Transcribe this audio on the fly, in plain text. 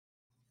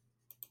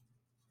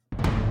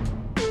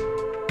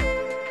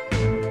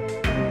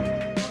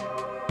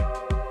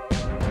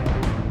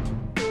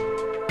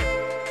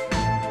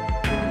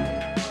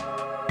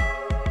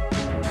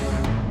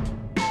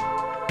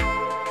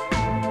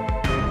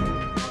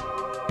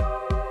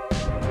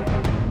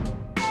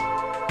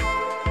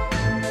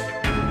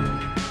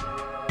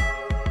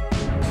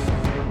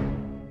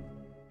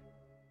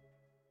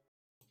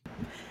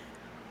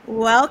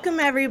Welcome,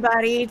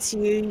 everybody,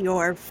 to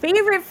your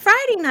favorite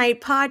Friday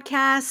night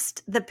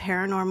podcast, The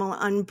Paranormal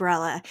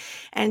Umbrella.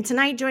 And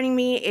tonight joining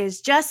me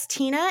is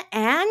Justina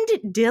and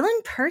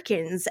Dylan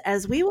Perkins,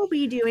 as we will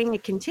be doing a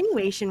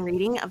continuation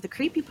reading of the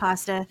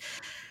Creepypasta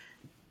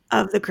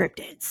of the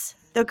Cryptids,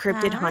 the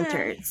Cryptid Hi.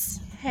 Hunters.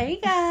 Hey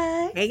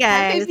guys. Hey,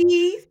 Hi guys.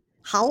 babies.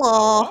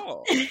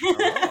 Hello.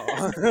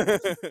 Hello.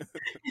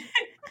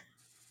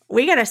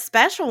 We got a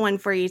special one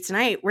for you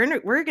tonight. We're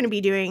going to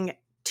be doing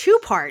two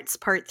parts,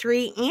 part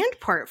 3 and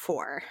part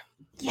 4.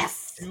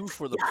 Yes. Two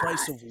for the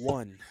price of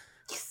one.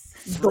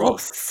 Yes.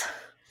 Dos.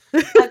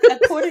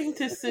 According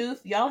to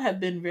Sooth, y'all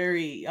been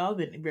very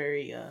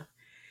Yes.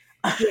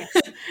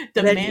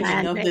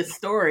 demanding of this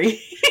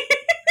story.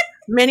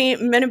 Many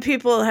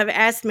people have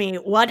asked me,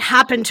 what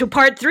happened to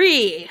part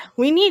 3?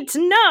 We need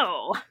to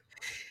know.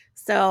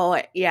 So,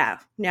 yeah,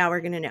 now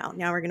we're going to know.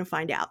 Now we're going to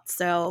find out.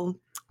 So,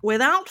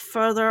 without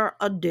further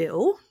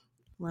ado,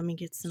 let me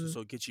get some...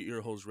 So get your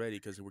ear holes ready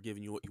because we're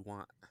giving you what you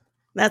want.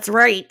 That's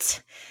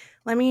right.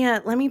 Let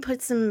me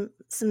put some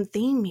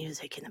theme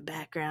music in the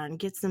background,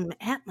 get some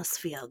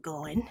atmosphere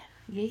going.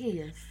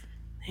 Yes.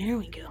 There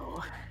we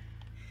go.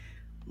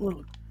 A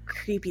little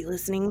creepy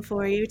listening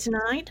for you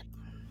tonight.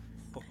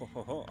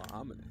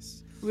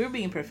 Ominous. We're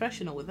being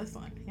professional with this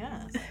one.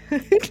 Yes.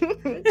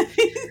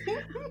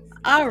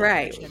 All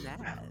right.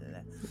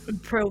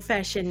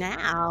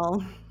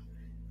 Professional.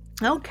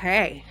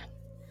 Okay.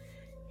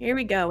 Here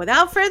we go.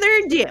 Without further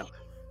ado,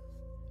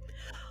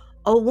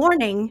 a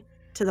warning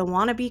to the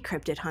wannabe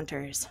cryptid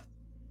hunters.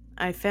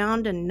 I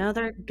found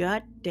another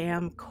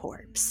goddamn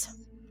corpse.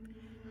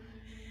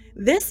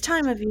 This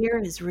time of year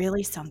is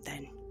really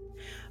something.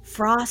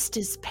 Frost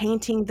is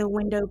painting the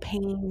window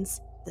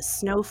panes. The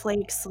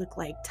snowflakes look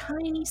like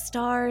tiny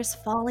stars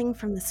falling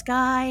from the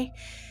sky.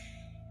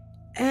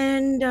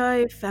 And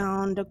I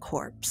found a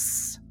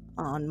corpse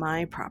on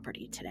my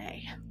property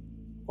today.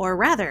 Or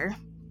rather,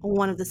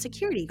 one of the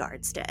security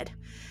guards did.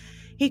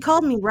 He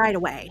called me right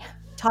away,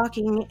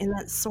 talking in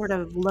that sort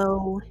of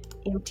low,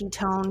 empty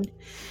tone.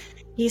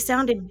 He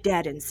sounded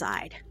dead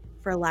inside,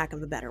 for lack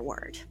of a better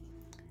word.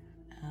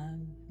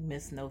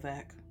 Miss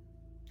Novak,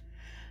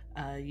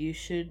 you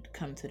should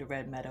come to the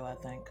Red Meadow, I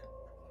think.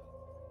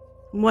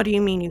 What do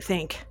you mean you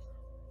think?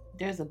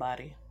 There's a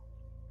body.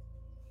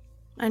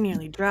 I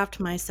nearly dropped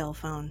my cell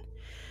phone.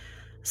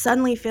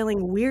 Suddenly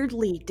feeling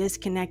weirdly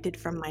disconnected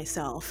from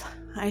myself,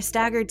 I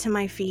staggered to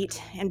my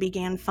feet and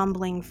began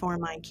fumbling for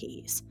my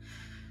keys.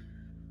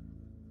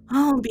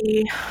 I'll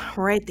be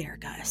right there,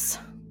 Gus,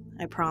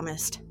 I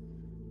promised,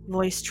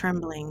 voice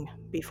trembling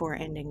before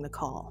ending the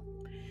call.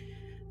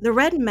 The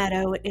Red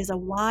Meadow is a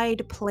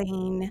wide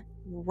plain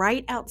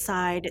right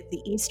outside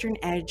the eastern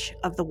edge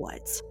of the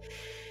woods.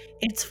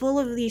 It's full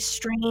of these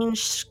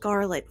strange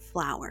scarlet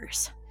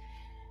flowers.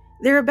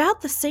 They're about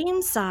the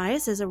same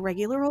size as a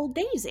regular old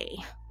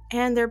daisy,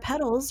 and their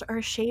petals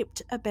are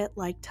shaped a bit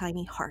like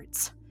tiny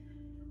hearts.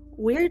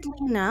 Weirdly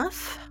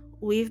enough,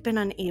 we've been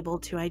unable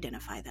to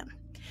identify them.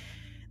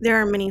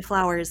 There are many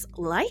flowers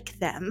like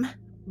them,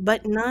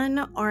 but none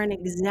are an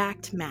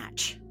exact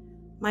match.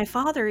 My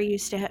father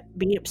used to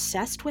be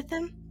obsessed with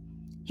them.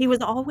 He was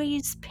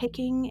always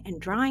picking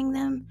and drying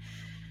them,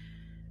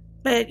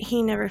 but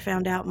he never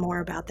found out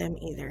more about them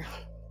either.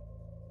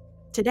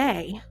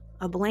 Today,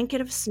 a blanket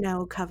of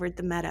snow covered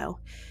the meadow,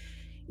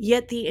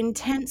 yet the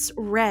intense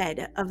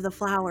red of the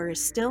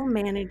flowers still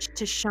managed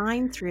to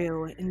shine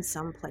through in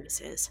some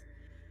places.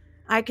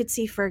 I could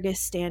see Fergus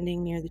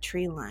standing near the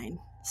tree line,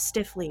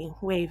 stiffly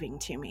waving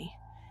to me.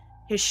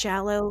 His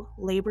shallow,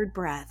 labored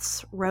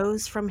breaths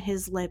rose from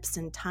his lips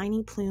in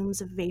tiny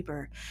plumes of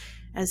vapor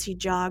as he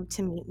jogged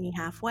to meet me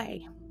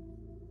halfway.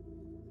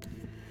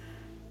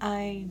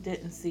 I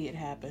didn't see it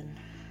happen.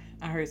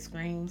 I heard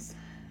screams.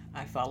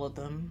 I followed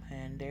them,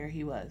 and there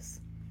he was.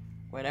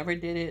 Whatever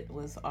did it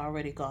was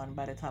already gone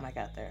by the time I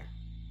got there.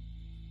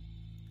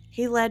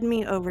 He led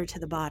me over to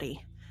the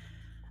body.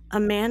 A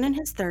man in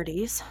his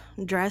 30s,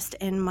 dressed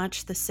in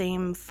much the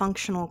same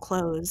functional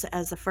clothes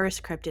as the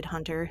first cryptid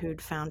hunter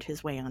who'd found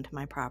his way onto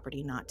my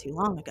property not too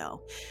long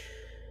ago.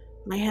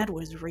 My head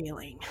was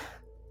reeling.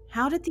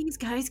 How did these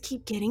guys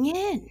keep getting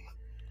in?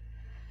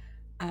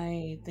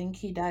 I think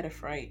he died of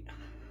fright.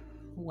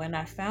 When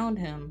I found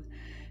him,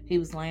 he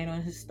was laying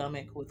on his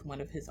stomach with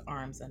one of his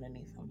arms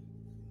underneath him.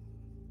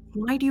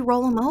 Why'd you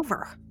roll him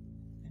over?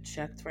 I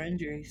checked for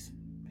injuries.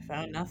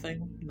 Found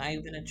nothing, not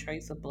even a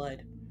trace of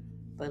blood.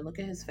 But look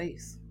at his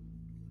face.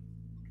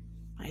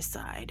 I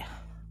sighed.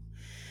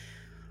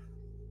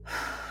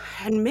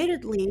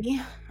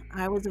 Admittedly,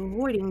 I was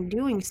avoiding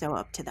doing so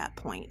up to that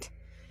point.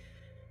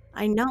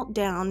 I knelt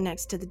down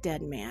next to the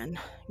dead man,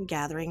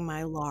 gathering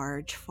my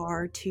large,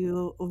 far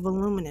too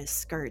voluminous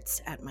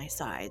skirts at my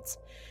sides.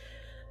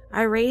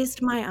 I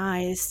raised my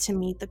eyes to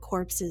meet the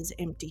corpse's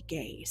empty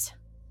gaze.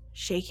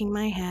 Shaking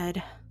my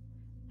head,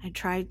 I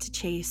tried to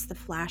chase the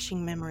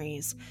flashing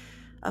memories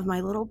of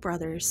my little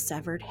brother's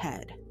severed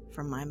head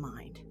from my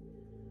mind.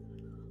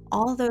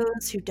 All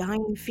those who die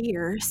in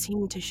fear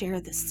seemed to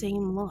share the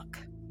same look.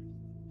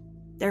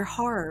 Their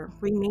horror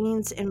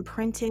remains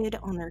imprinted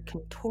on their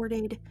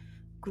contorted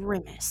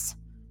grimace,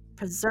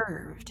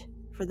 preserved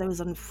for those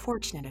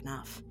unfortunate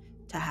enough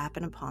to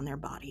happen upon their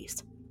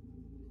bodies.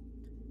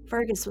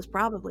 Fergus was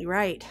probably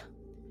right.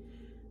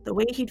 The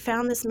way he'd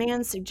found this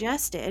man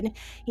suggested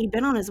he'd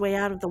been on his way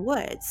out of the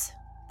woods,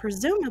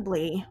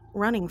 presumably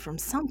running from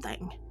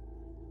something.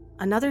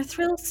 Another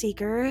thrill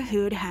seeker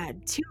who'd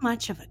had too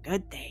much of a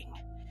good thing.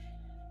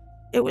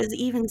 It was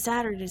even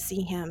sadder to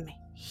see him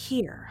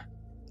here,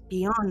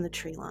 beyond the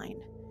tree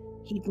line.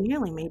 He'd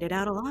nearly made it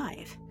out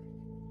alive.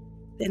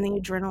 Then the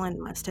adrenaline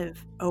must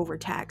have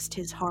overtaxed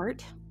his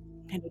heart,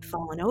 and he'd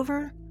fallen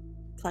over,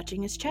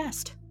 clutching his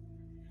chest.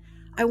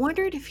 I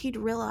wondered if he'd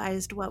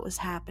realized what was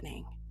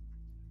happening.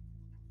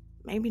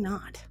 Maybe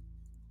not.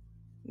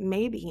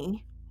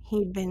 Maybe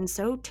he'd been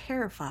so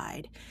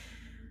terrified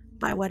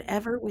by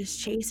whatever was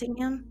chasing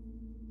him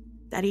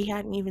that he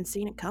hadn't even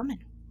seen it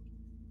coming.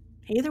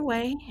 Either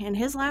way, in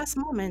his last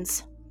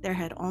moments, there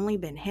had only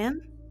been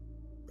him,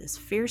 this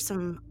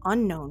fearsome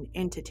unknown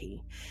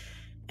entity,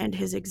 and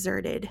his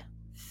exerted,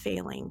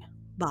 failing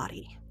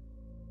body.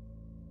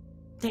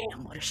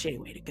 Damn, what a shitty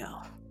way to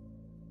go.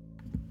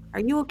 Are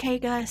you okay,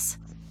 Gus?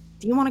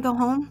 Do you want to go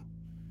home?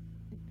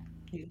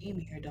 You need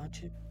me here,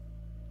 don't you?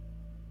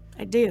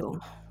 I do,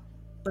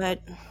 but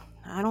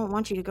I don't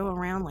want you to go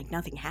around like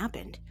nothing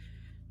happened.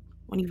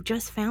 When you've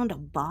just found a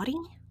body?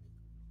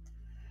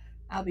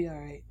 I'll be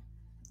alright.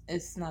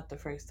 It's not the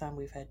first time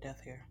we've had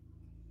death here.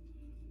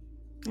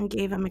 I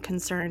gave him a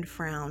concerned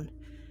frown.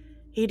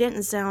 He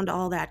didn't sound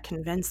all that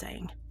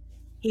convincing.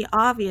 He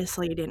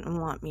obviously didn't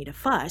want me to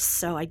fuss,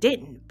 so I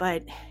didn't,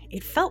 but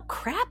it felt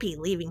crappy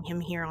leaving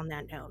him here on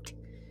that note.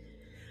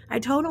 I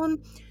told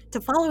him to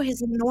follow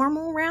his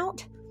normal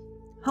route,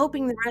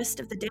 hoping the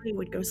rest of the day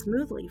would go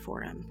smoothly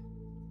for him.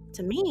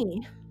 To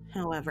me,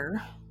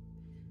 however,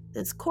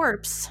 this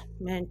corpse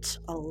meant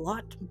a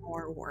lot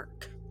more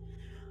work.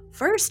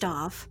 First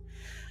off,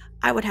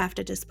 I would have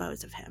to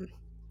dispose of him.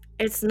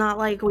 It's not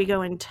like we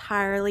go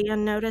entirely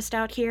unnoticed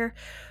out here.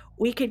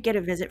 We could get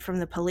a visit from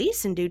the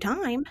police in due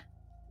time.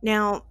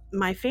 Now,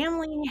 my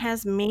family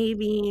has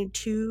maybe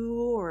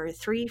 2 or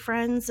 3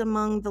 friends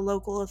among the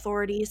local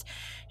authorities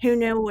who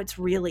know what's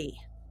really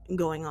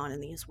going on in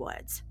these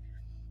woods.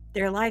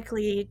 They're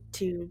likely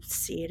to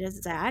see it as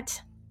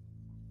that,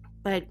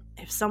 but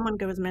if someone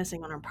goes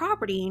missing on our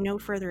property, no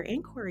further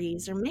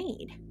inquiries are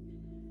made.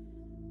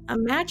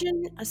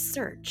 Imagine a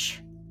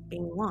search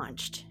being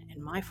launched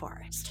in my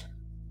forest.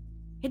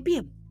 It'd be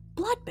a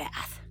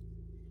bloodbath.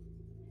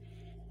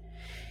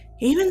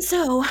 Even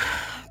so,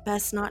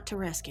 best not to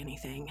risk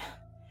anything.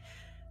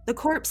 The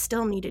corpse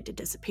still needed to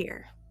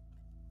disappear.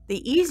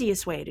 The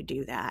easiest way to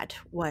do that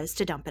was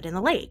to dump it in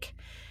the lake.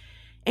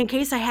 In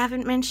case I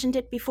haven't mentioned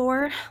it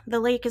before,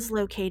 the lake is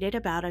located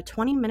about a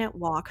 20-minute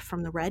walk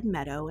from the Red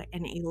Meadow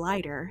in a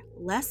lighter,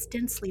 less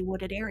densely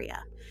wooded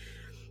area.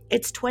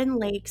 Its twin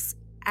lakes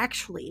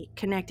actually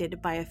connected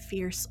by a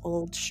fierce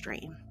old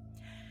stream.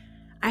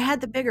 I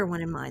had the bigger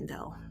one in mind,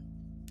 though.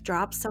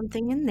 Drop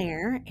something in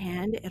there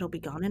and it'll be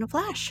gone in a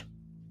flash.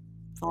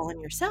 Fall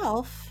on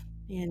yourself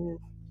in,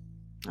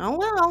 oh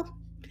well.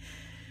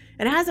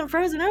 It hasn't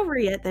frozen over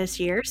yet this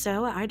year,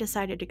 so I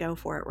decided to go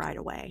for it right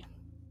away.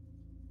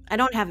 I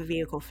don't have a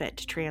vehicle fit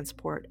to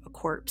transport a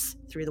corpse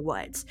through the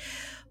woods,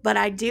 but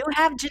I do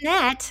have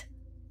Jeanette.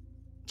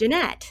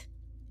 Jeanette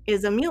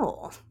is a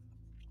mule.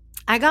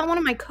 I got one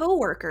of my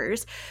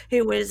coworkers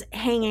who was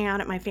hanging out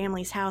at my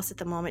family's house at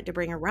the moment to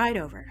bring a ride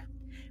over.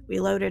 We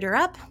loaded her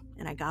up,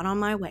 and I got on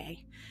my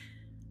way.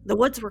 The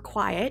woods were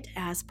quiet,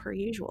 as per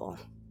usual.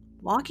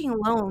 Walking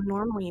alone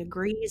normally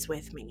agrees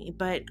with me,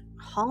 but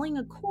hauling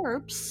a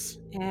corpse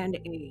and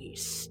a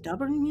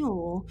stubborn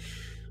mule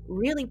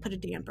really put a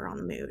damper on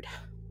the mood.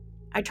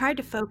 I tried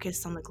to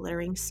focus on the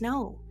glittering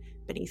snow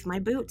beneath my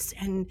boots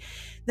and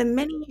the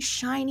many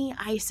shiny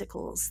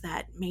icicles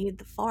that made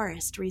the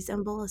forest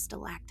resemble a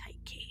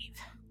stalactite cave.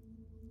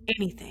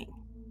 Anything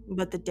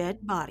but the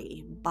dead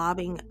body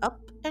bobbing up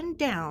and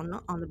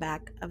down on the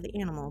back of the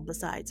animal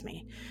besides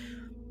me.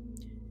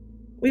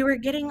 We were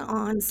getting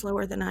on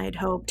slower than I had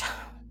hoped.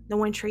 The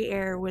wintry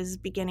air was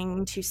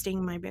beginning to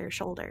sting my bare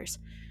shoulders.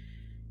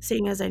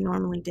 Seeing as I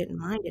normally didn't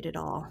mind it at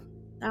all,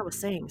 that was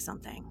saying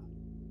something.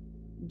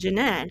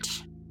 Jeanette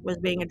was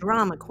being a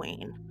drama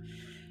queen.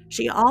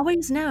 She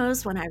always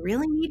knows when I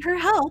really need her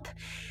help,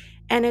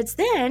 and it's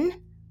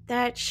then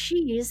that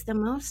she's the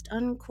most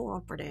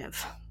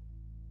uncooperative.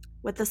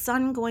 With the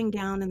sun going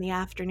down in the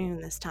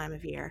afternoon this time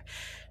of year,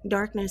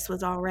 darkness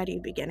was already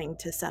beginning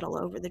to settle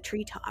over the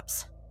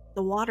treetops.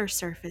 The water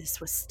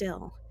surface was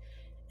still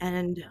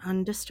and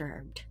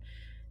undisturbed,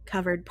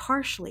 covered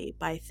partially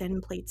by thin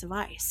plates of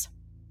ice.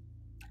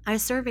 I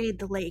surveyed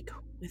the lake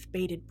with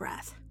bated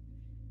breath.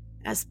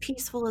 As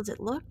peaceful as it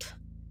looked,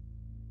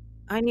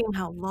 I knew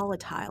how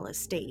volatile a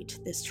state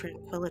this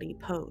tranquility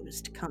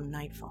posed come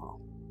nightfall.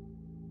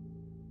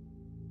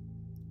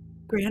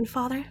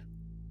 "Grandfather?"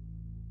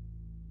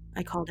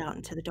 I called out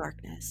into the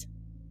darkness,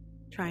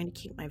 trying to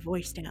keep my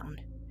voice down.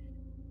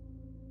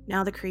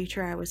 Now the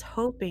creature I was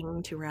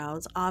hoping to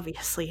rouse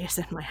obviously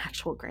isn't my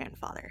actual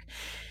grandfather.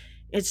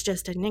 It's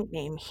just a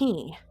nickname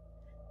he,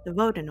 the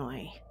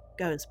Vodanoy,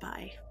 goes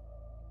by.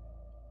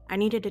 I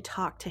needed to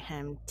talk to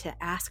him to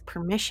ask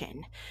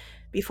permission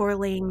before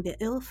laying the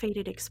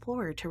ill-fated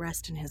explorer to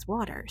rest in his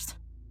waters.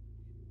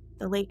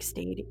 The lake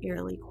stayed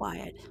eerily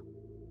quiet.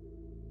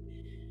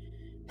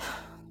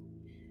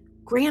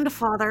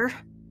 "Grandfather,"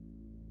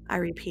 I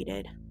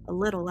repeated, a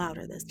little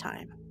louder this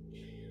time.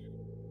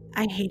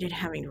 I hated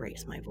having to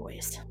raise my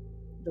voice.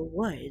 The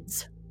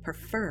woods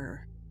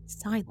prefer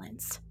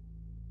silence.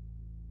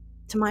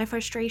 To my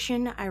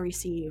frustration, I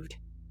received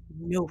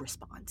no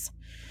response.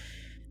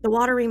 The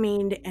water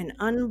remained an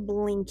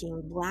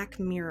unblinking black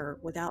mirror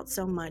without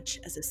so much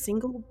as a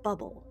single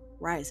bubble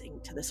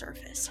rising to the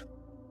surface.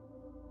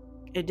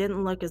 It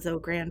didn't look as though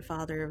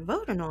Grandfather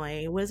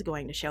Vodanoy was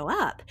going to show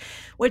up,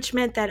 which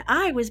meant that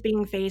I was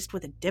being faced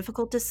with a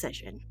difficult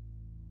decision.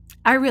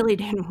 I really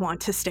didn't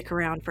want to stick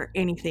around for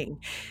anything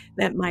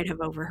that might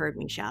have overheard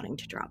me shouting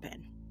to drop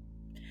in.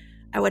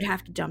 I would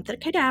have to dump the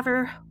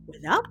cadaver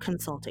without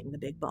consulting the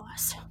big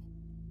boss.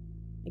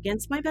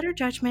 Against my better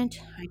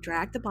judgment, I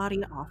dragged the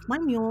body off my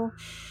mule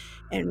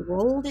and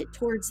rolled it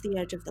towards the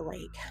edge of the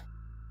lake,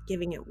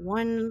 giving it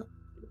one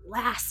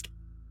last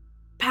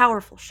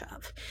powerful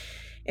shove.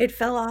 It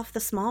fell off the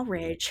small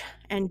ridge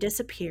and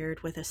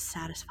disappeared with a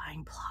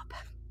satisfying plop.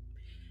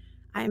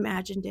 I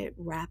imagined it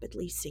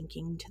rapidly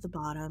sinking to the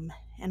bottom,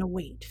 and a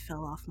weight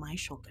fell off my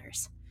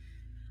shoulders.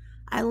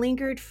 I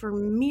lingered for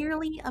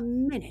merely a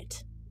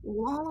minute,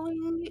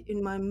 wallowing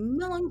in my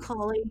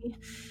melancholy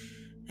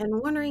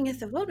and wondering if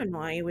the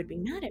Vodanoy would be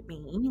mad at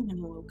me when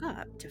he woke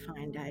up to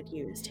find I'd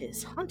used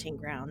his hunting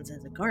grounds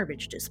as a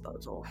garbage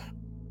disposal.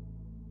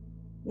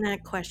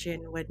 That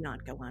question would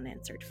not go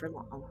unanswered for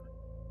long.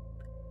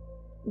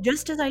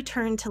 Just as I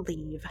turned to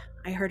leave,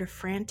 I heard a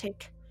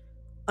frantic,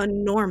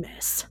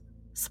 enormous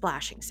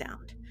splashing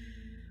sound.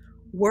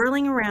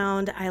 Whirling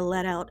around, I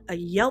let out a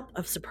yelp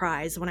of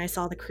surprise when I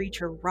saw the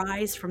creature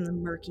rise from the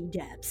murky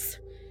depths.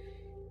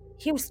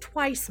 He was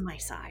twice my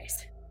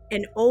size,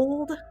 an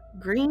old,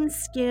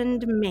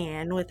 green-skinned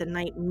man with a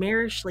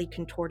nightmarishly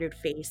contorted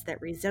face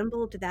that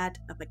resembled that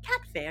of a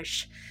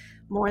catfish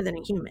more than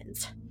a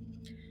human's.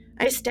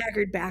 I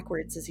staggered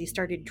backwards as he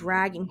started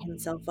dragging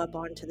himself up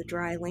onto the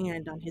dry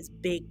land on his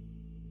big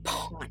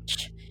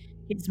paunch,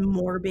 his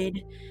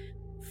morbid,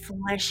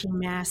 fleshy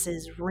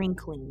masses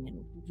wrinkling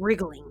and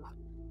wriggling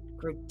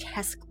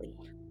grotesquely.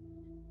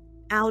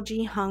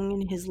 Algae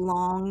hung in his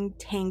long,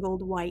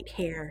 tangled white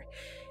hair,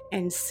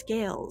 and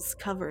scales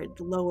covered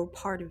the lower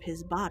part of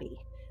his body,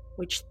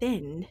 which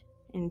thinned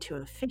into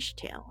a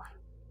fishtail.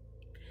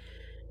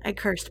 I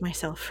cursed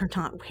myself for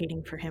not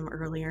waiting for him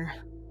earlier.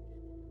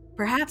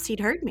 Perhaps he'd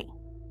heard me,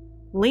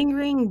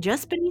 lingering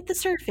just beneath the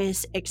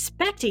surface,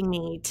 expecting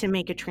me to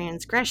make a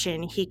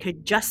transgression he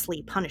could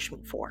justly punish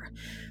me for.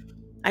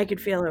 I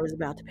could feel I was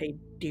about to pay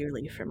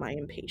dearly for my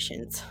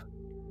impatience.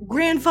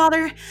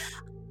 "Grandfather,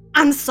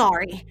 I'm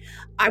sorry.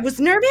 I was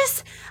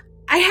nervous.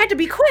 I had to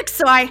be quick,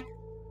 so I..."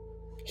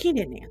 He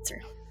didn't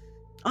answer,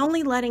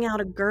 only letting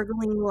out a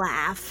gurgling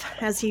laugh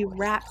as he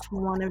wrapped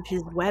one of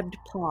his webbed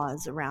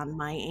paws around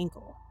my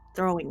ankle,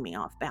 throwing me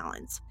off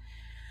balance.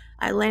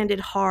 I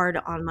landed hard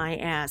on my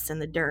ass in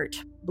the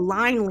dirt,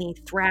 blindly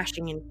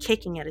thrashing and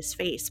kicking at his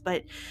face,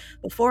 but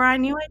before I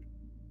knew it,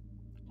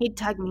 he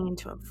tugged me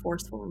into a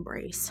forceful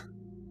embrace,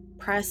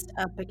 pressed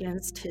up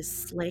against his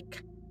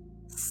slick,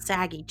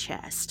 saggy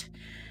chest.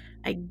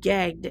 I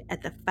gagged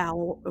at the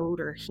foul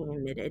odor he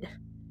emitted.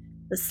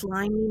 The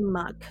slimy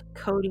muck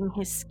coating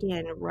his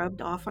skin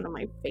rubbed off onto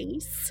my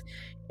face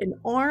and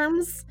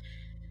arms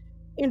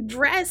and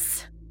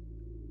dress.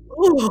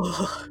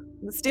 Ugh,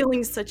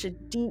 instilling such a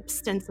deep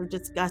sense of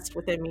disgust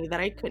within me that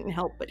I couldn't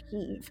help but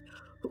heave.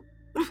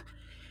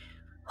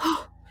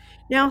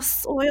 Now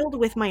soiled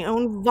with my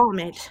own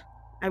vomit,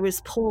 I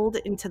was pulled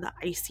into the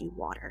icy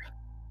water.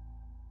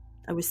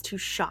 I was too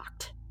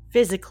shocked,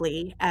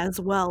 physically as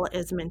well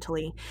as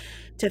mentally,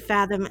 to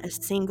fathom a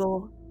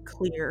single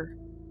clear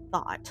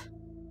thought.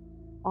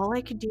 All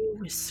I could do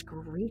was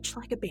screech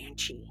like a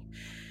banshee.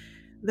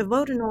 The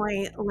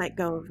Vodanoy let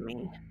go of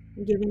me,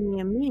 giving me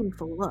a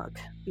meaningful look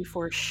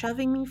before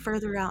shoving me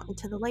further out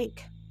into the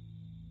lake.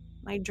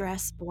 My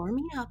dress bore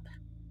me up,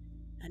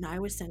 and I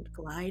was sent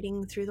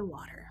gliding through the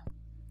water.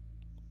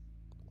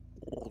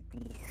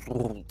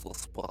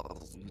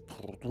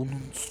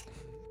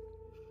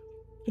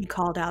 He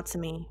called out to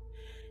me,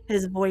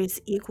 his voice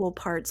equal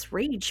parts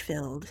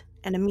rage-filled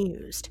and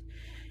amused.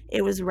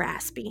 It was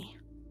raspy,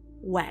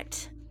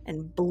 wet,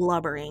 and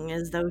blubbering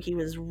as though he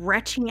was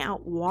retching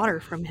out water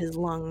from his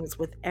lungs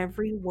with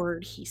every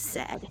word he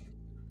said.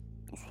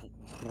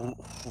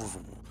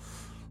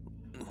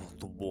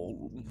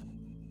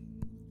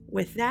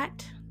 With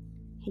that,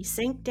 he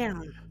sank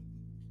down,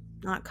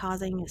 not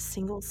causing a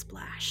single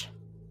splash.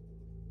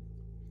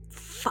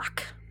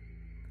 Fuck.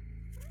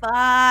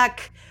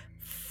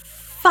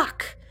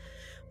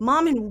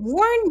 Mom had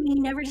warned me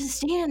never to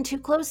stand too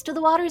close to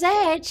the water's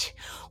edge.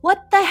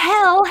 What the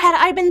hell had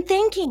I been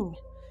thinking?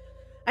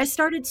 I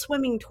started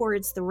swimming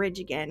towards the ridge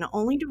again,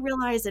 only to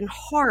realize in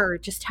horror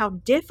just how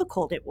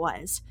difficult it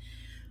was.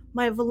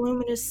 My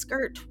voluminous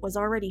skirt was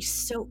already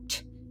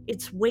soaked,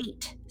 its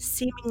weight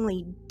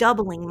seemingly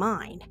doubling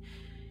mine.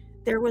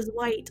 There was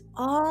white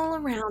all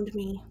around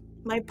me.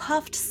 My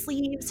puffed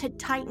sleeves had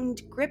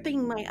tightened,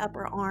 gripping my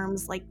upper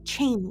arms like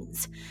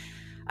chains.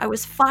 I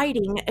was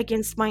fighting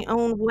against my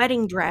own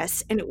wedding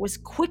dress, and it was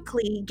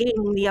quickly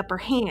gaining the upper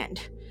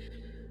hand.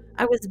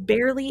 I was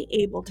barely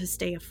able to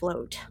stay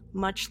afloat,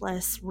 much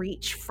less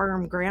reach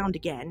firm ground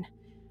again.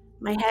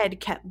 My head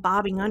kept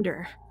bobbing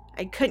under.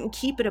 I couldn't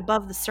keep it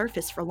above the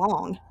surface for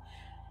long.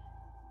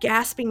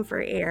 Gasping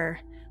for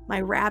air, my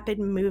rapid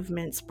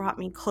movements brought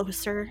me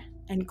closer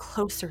and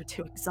closer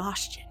to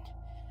exhaustion.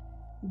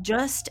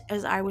 Just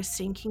as I was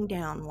sinking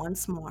down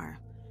once more,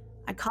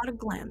 I caught a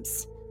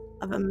glimpse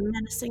of a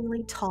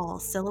menacingly tall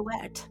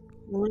silhouette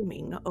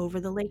looming over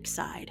the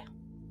lakeside.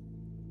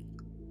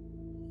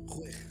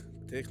 Quick,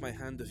 take my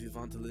hand if you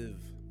want to live.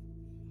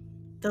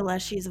 The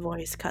Leshy's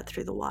voice cut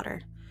through the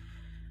water.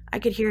 I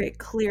could hear it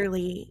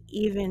clearly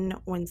even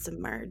when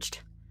submerged.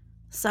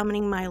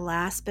 Summoning my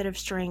last bit of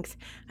strength,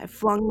 I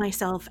flung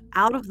myself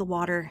out of the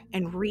water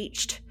and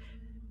reached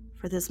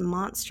for this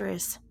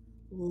monstrous,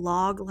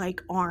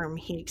 log-like arm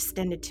he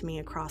extended to me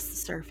across the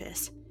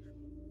surface.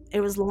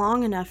 It was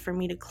long enough for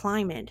me to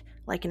climb it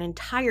like an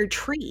entire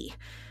tree,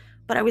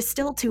 but I was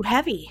still too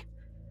heavy.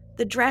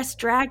 The dress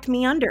dragged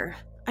me under.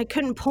 I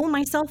couldn't pull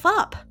myself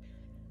up.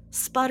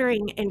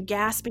 Sputtering and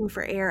gasping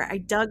for air, I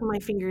dug my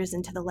fingers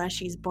into the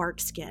Leshy's bark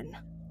skin.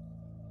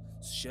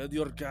 Shed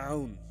your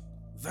gown.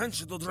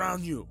 Venture to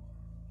drown you.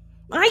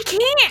 I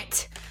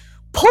can't!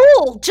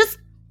 Pull! Just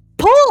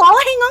pull! I'll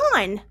hang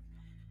on!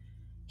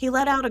 He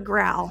let out a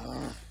growl,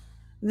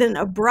 then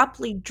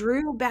abruptly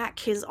drew back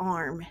his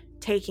arm,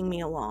 taking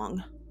me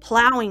along.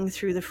 Plowing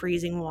through the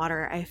freezing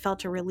water, I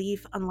felt a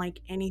relief unlike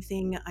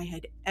anything I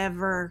had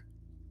ever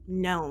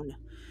known.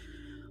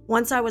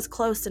 Once I was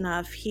close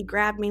enough, he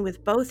grabbed me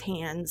with both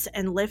hands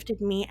and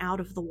lifted me out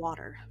of the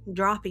water,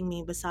 dropping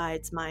me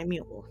beside my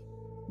mule.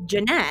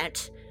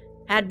 Jeanette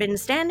had been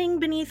standing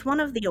beneath one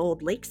of the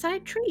old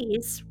lakeside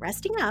trees,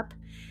 resting up,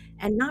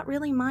 and not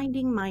really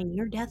minding my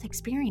near-death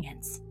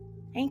experience.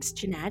 Thanks,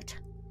 Jeanette.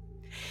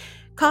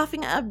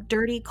 Coughing up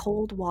dirty,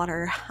 cold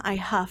water, I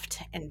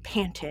huffed and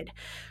panted,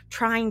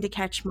 trying to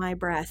catch my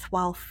breath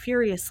while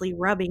furiously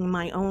rubbing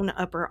my own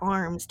upper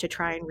arms to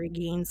try and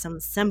regain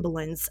some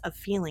semblance of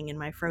feeling in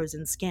my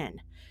frozen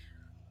skin.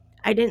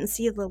 I didn't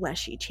see the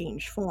Leshy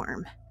change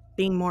form,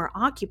 being more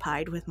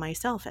occupied with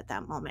myself at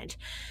that moment,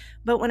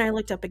 but when I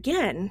looked up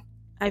again,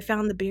 I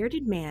found the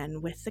bearded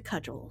man with the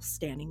cudgel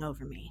standing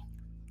over me.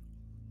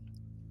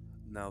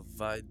 Now,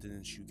 why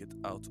didn't you get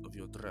out of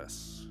your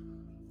dress?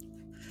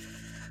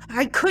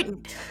 I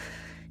couldn't.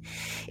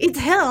 It's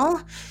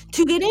hell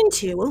to get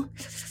into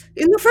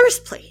in the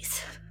first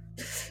place.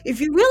 If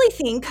you really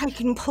think I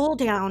can pull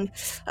down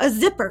a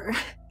zipper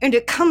and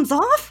it comes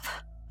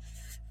off?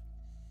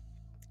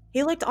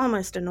 He looked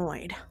almost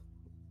annoyed.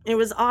 It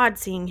was odd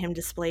seeing him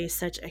display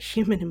such a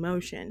human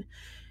emotion.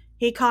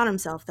 He caught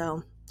himself,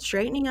 though,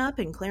 straightening up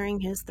and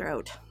clearing his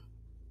throat.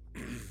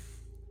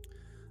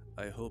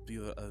 I hope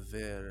you are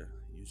aware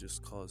you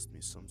just caused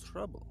me some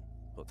trouble,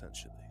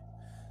 potentially.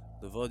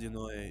 The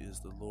Vodyanoi is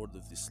the lord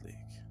of this lake.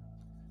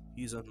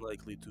 He's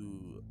unlikely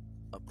to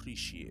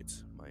appreciate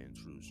my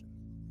intrusion.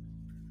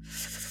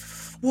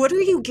 What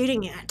are you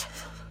getting at?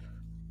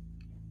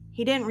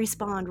 He didn't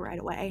respond right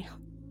away.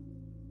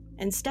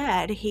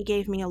 Instead, he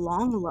gave me a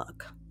long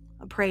look,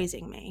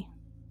 appraising me.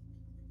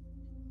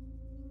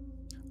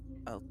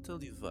 I'll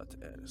tell you what,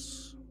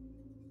 Eris.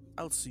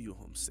 I'll see you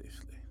home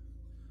safely,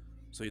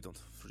 so you don't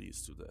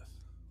freeze to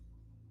death,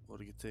 or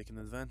get taken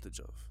advantage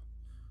of,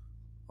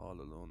 all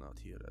alone out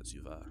here as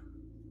you are.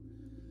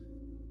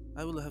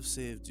 I will have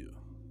saved you,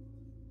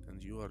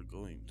 and you are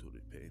going to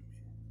repay me.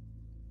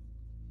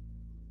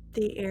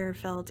 The air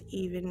felt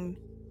even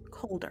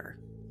colder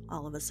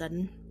all of a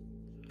sudden.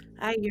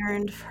 I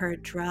yearned for a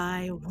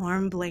dry,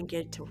 warm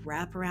blanket to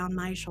wrap around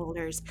my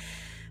shoulders,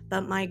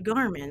 but my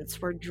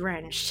garments were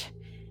drenched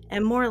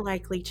and more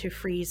likely to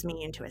freeze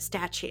me into a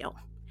statue.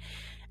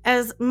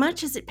 As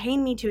much as it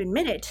pained me to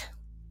admit it,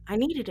 I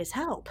needed his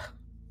help.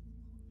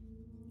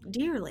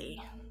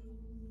 Dearly.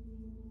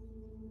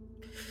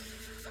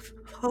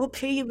 I'll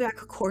pay you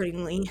back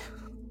accordingly,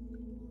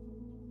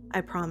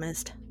 I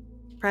promised,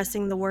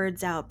 pressing the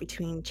words out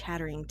between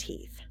chattering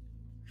teeth.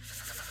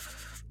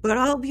 But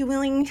I'll be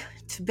willing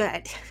to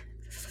bet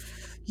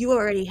you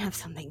already have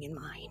something in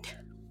mind.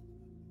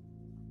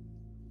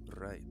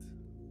 Right.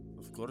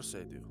 Of course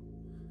I do.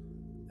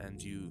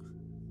 And you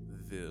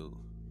will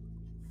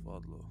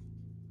follow.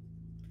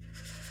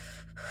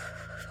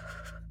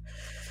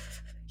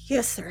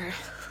 Yes, sir.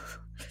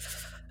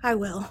 I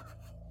will.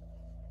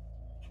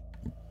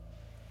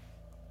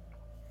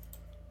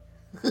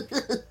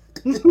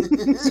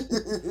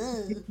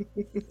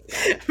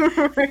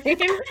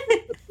 Right?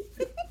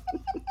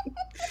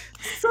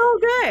 So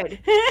good.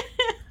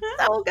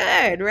 So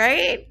good,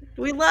 right?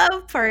 We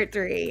love part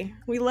 3.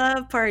 We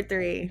love part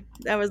 3.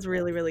 That was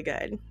really, really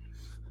good.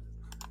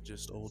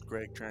 Just old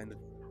Greg trying to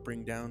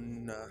bring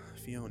down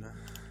Fiona.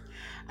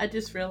 I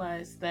just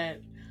realized that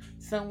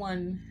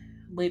someone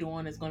later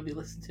on is going to be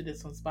listening to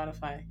this on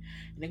Spotify, and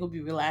they're going to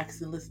be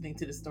relaxed and listening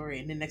to the story,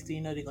 and then next thing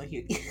you know, they're going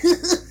to hear.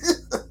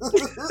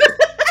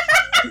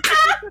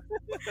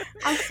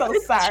 I'm so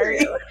sorry.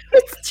 True.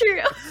 It's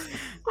true.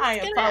 I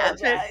It's gonna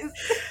happen. apologize.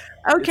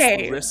 Okay.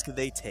 It's the risk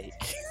they take.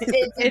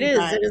 It is.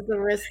 It is the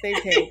risk they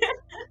take.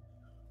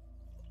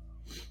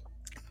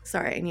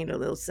 Sorry, I need a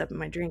little sip of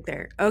my drink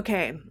there.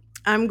 Okay.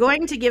 I'm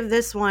going to give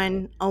this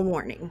one a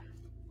warning.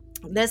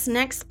 This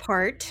next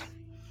part,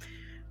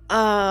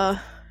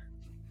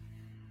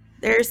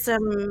 there's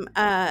some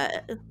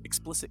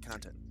Explicit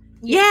content.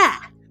 yeah,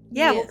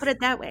 we'll Yes. put it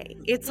that way.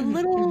 It's a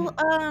little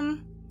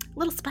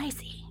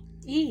spicy.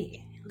 Yeah.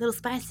 A little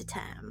spicy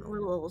time. A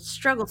little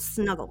struggle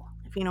snuggle,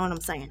 if you know what I'm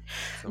saying.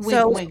 Sounds Wink,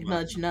 So- like wink,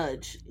 nudge,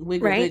 nudge.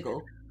 Wiggle, Right?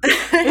 wiggle.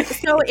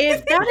 So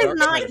if that is dark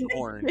not side of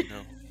porn, you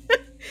know.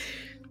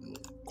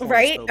 Porn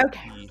right, spelled with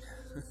okay. E.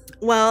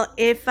 Well,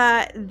 if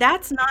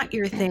that's not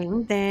your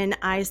thing, then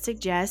I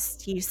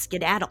suggest you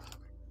skedaddle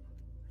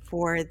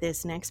for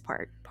this next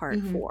part 4.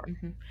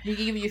 Mhm. You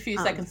can give you a few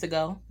seconds to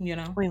go.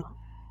 Well,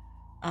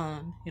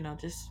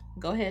 Just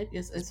go ahead.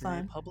 It's It's been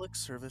fine. a public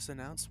service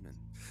announcement.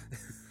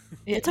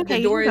 It's okay,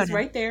 The you door can go is now.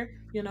 right there.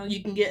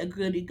 You can get a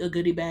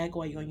goodie bag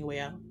while you're on your way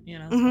out.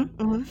 It's mhm,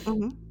 fine.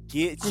 mhm, mhm.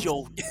 Get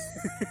your.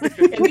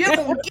 If you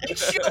don't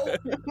get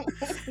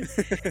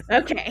you.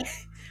 Okay.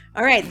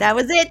 All right, that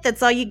was it.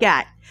 That's all you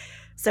got.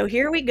 So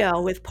here we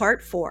go with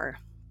part 4.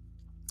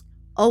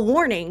 A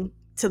warning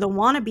to the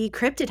wannabe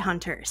cryptid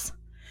hunters.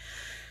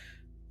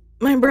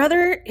 My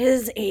brother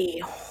is a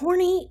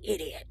horny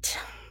idiot.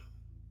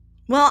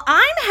 Well,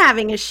 I'm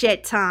having a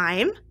shit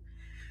time.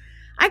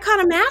 I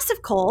caught a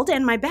massive cold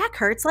and my back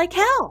hurts like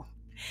hell.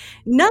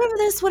 None of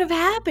this would have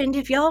happened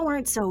if y'all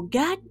weren't so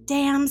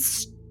goddamn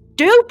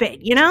stupid,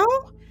 you know?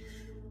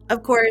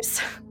 Of course,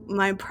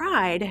 my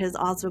pride has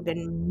also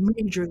been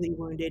majorly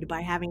wounded by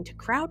having to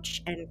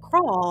crouch and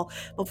crawl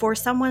before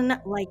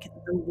someone like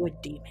the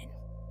Wood Demon.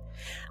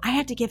 I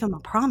had to give him a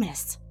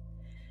promise,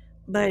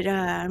 but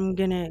I'm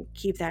gonna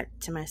keep that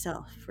to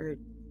myself for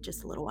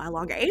just a little while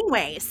longer.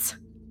 Anyways,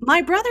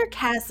 my brother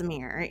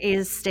Casimir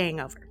is staying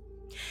over.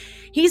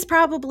 He's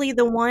probably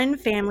the one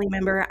family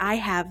member I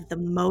have the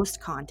most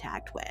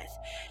contact with.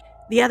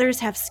 The others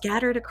have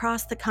scattered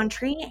across the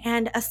country,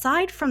 and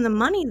aside from the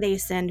money they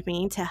send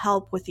me to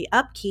help with the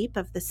upkeep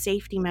of the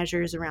safety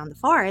measures around the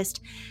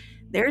forest,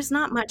 there's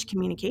not much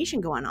communication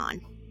going on.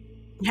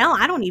 Hell,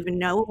 I don't even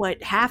know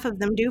what half of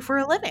them do for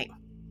a living.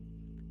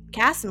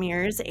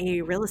 Casimir's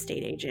a real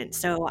estate agent,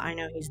 so I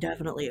know he's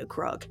definitely a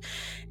crook.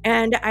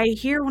 And I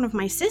hear one of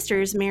my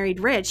sisters married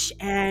rich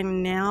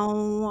and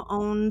now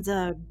owns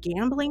a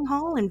gambling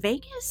hall in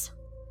Vegas.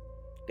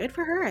 Good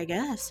for her, I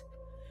guess.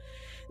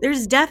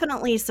 There's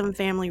definitely some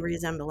family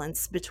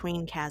resemblance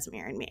between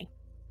Casimir and me.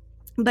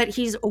 But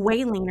he's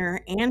way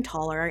leaner and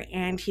taller,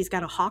 and he's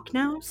got a hawk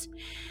nose.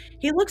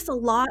 He looks a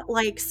lot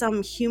like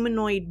some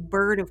humanoid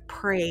bird of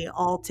prey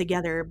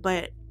altogether,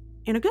 but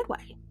in a good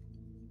way.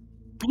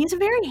 He's a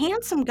very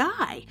handsome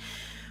guy,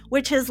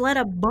 which has led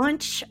a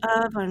bunch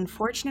of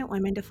unfortunate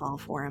women to fall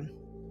for him.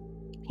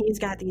 He's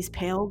got these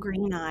pale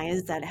green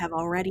eyes that have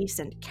already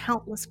sent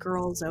countless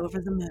girls over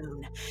the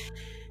moon.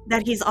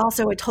 That he's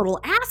also a total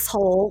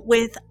asshole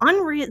with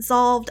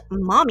unresolved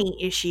mommy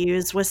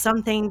issues was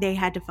something they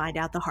had to find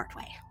out the hard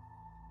way.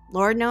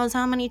 Lord knows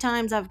how many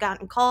times I've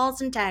gotten calls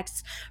and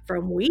texts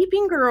from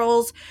weeping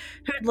girls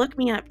who'd look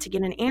me up to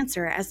get an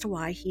answer as to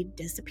why he'd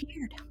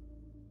disappeared.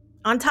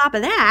 On top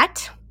of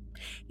that,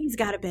 he's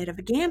got a bit of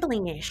a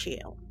gambling issue.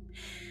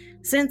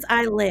 Since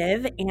I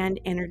live and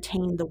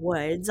entertain the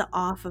woods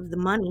off of the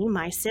money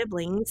my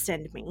siblings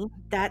send me,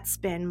 that's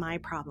been my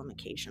problem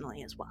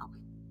occasionally as well.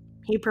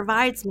 He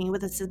provides me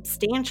with a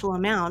substantial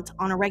amount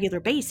on a regular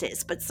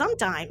basis, but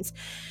sometimes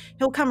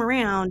he'll come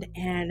around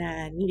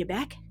and need it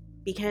back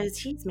because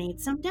he's made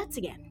some debts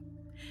again.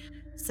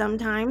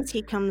 Sometimes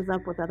he comes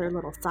up with other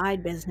little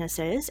side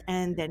businesses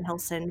and then he'll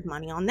send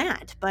money on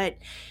that, but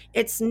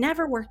it's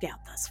never worked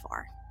out thus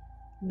far.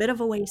 Bit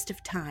of a waste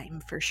of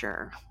time for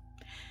sure.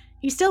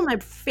 He's still my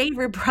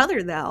favorite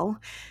brother though.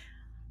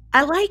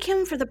 I like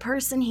him for the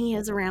person he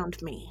is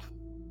around me,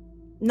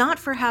 not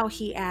for how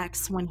he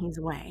acts when he's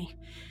away.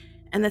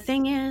 And the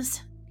thing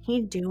is,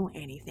 he'd do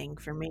anything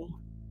for me.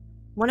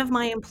 One of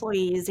my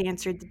employees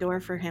answered the door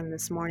for him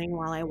this morning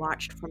while I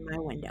watched from my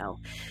window.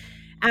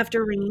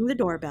 After ringing the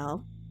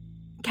doorbell,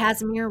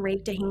 Casimir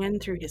raked a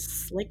hand through his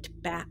slicked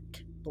back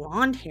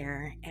blonde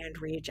hair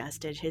and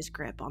readjusted his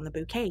grip on the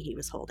bouquet he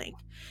was holding.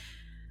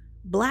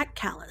 Black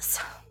Callus,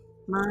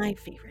 my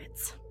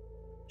favorites.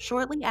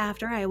 Shortly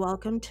after, I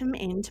welcomed him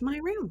into my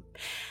room.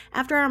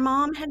 After our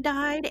mom had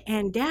died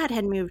and dad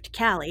had moved to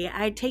Cali,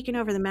 I'd taken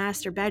over the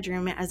master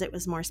bedroom as it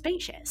was more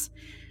spacious.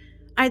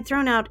 I'd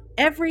thrown out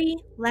every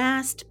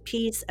last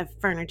piece of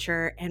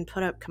furniture and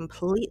put up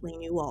completely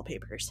new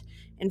wallpapers.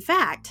 In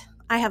fact,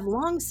 I have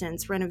long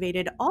since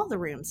renovated all the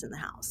rooms in the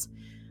house.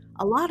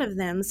 A lot of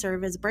them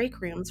serve as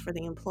break rooms for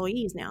the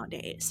employees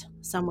nowadays,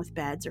 some with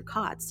beds or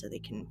cots so they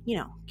can,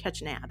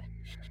 catch a nap.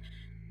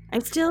 I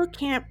still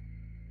can't.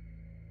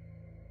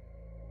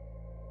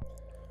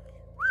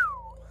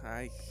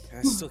 I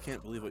I still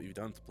can't believe what you've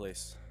done to the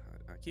place.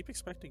 I keep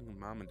expecting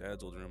mom and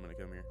dad's old room when I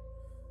come here.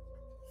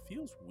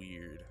 Feels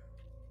weird.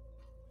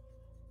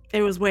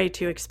 It was way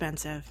too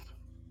expensive.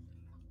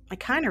 I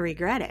kind of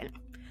regret it.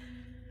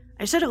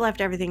 I should have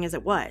left everything as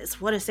it was.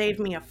 Would have saved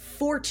me a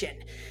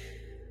fortune.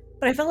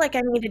 But I felt like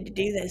I needed to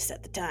do this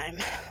at the time.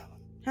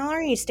 How long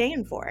are you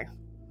staying for?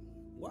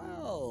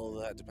 Well,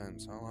 that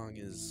depends. How long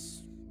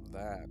is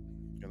that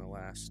gonna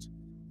last?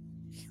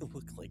 You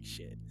look like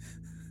shit.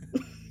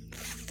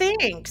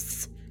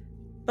 Thanks.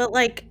 But,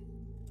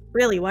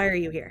 really, why are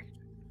you here?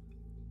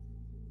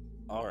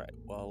 Alright,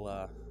 well,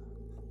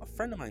 a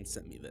friend of mine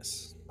sent me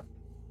this.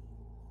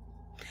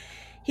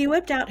 He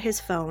whipped out his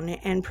phone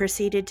and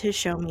proceeded to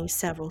show me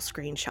several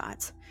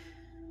screenshots.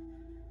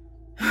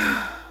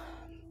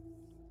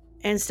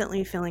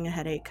 Instantly feeling a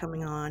headache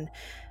coming on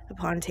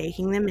upon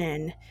taking them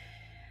in.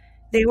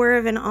 They were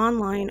of an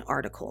online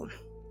article.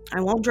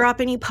 I won't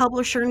drop any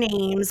publisher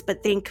names,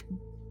 but think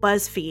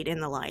BuzzFeed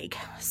and the like.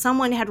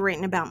 Someone had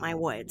written about my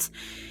woods,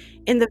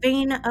 in the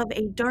vein of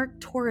a dark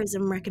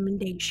tourism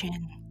recommendation.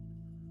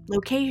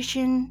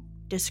 Location,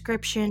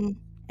 description,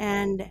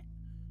 and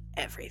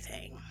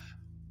everything.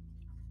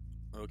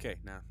 Okay,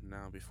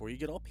 now, before you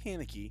get all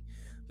panicky,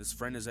 this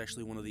friend is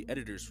actually one of the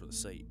editors for the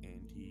site,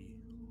 and he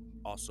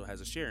also has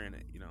a share in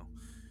it,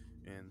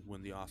 And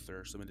when the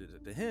author submitted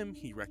it to him,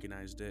 he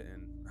recognized it,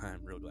 and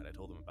I'm real glad I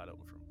told him about it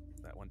from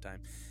that one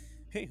time.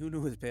 Hey, who knew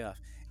it would pay off?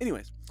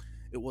 Anyways,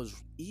 it was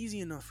easy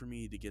enough for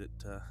me to get it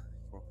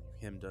for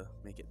him to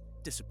make it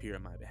disappear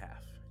on my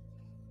behalf.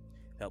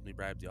 Helped me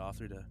bribe the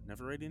author to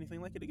never write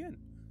anything like it again.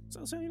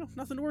 So,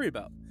 nothing to worry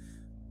about.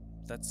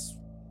 That's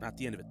not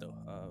the end of it, though,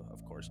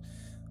 of course.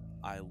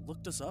 I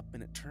looked us up,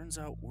 and it turns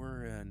out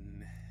we're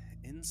an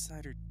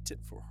insider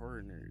tip for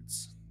horror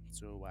nerds.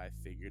 So I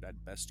figured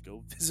I'd best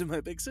go visit my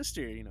big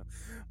sister.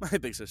 My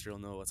big sister will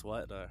know what's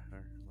what,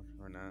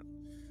 or not.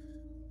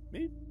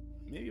 Maybe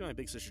my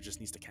big sister just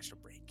needs to catch a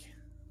break.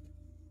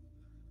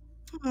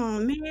 Oh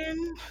man,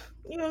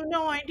 you have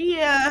no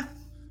idea.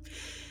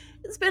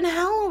 It's been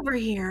hell over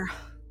here.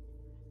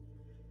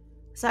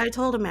 So I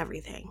told him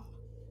everything.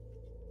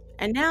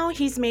 And now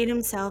he's made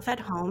himself at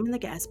home in the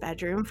guest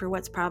bedroom for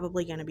what's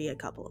probably going to be a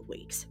couple of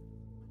weeks.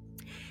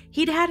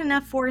 He'd had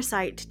enough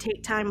foresight to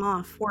take time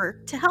off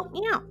work to help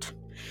me out.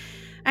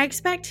 I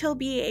expect he'll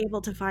be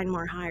able to find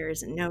more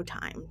hires in no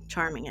time,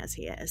 charming as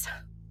he is.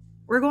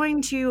 We're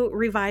going to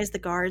revise the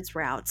guards'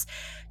 routes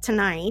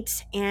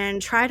tonight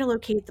and try to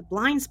locate the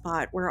blind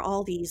spot where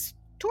all these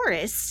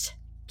tourists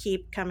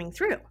keep coming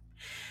through.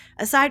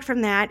 Aside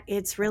from that,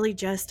 it's really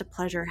just a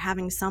pleasure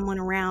having someone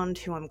around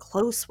who I'm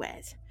close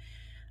with.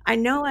 I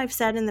know I've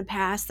said in the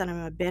past that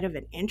I'm a bit of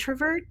an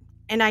introvert,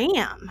 and I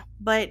am,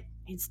 but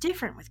it's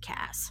different with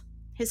Cass.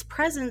 His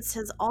presence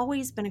has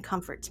always been a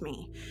comfort to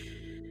me.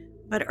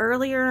 But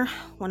earlier,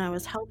 when I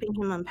was helping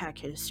him unpack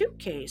his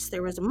suitcase,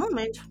 there was a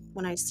moment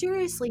when I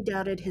seriously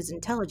doubted his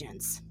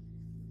intelligence.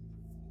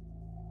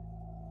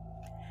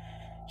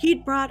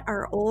 He'd brought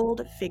our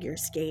old figure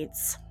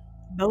skates,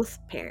 both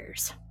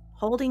pairs.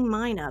 Holding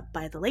mine up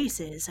by the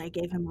laces, I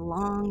gave him a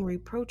long,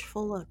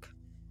 reproachful look.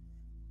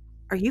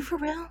 Are you for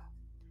real?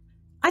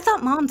 I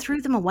thought Mom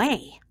threw them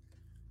away.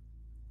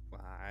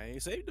 I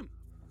saved him.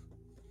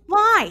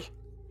 Why?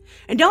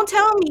 And don't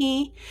tell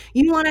me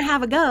you want to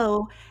have a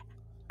go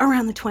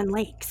around the Twin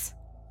Lakes.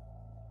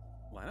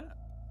 Why not?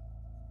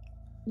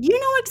 You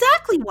know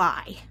exactly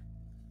why.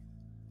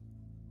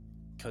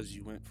 Because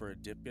you went for a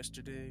dip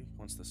yesterday?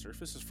 Once the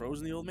surface is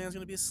frozen, the old man's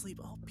going to be asleep.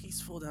 All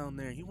peaceful down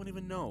there. He won't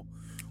even know.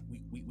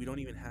 We don't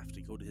even have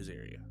to go to his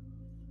area.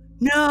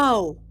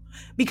 No,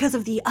 because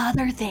of the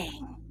other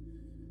thing.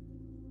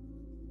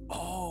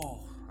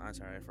 Oh, I'm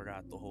sorry. I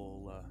forgot the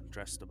whole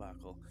dress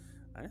debacle.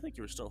 I didn't think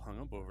you were still hung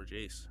up over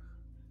Jace.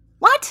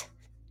 What?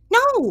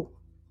 No,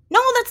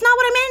 that's not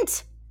what I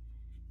meant.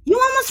 You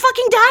almost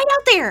fucking died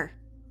out there.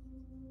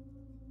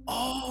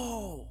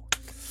 Oh,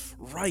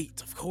 right,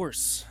 of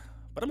course.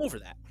 But I'm over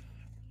that.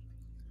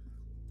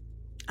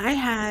 I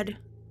had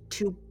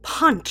to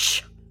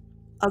punch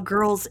a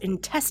girl's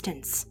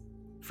intestines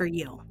for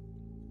you.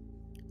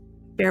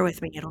 Bear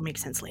with me, it'll make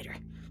sense later.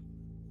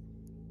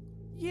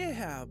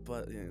 Yeah,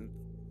 but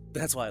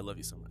that's why I love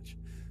you so much.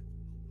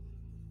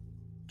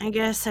 I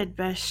guess I'd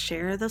best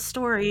share the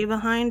story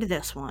behind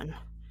this one.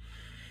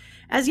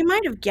 As you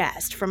might have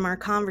guessed from our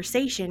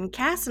conversation,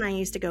 Cass and I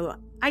used to go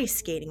ice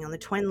skating on the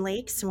Twin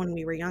Lakes when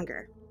we were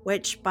younger,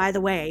 which, by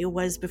the way,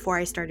 was before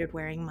I started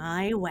wearing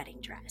my wedding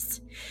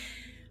dress.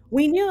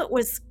 We knew it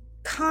was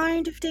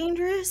kind of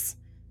dangerous,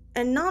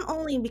 and not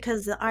only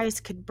because the ice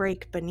could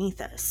break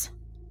beneath us,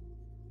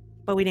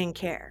 but we didn't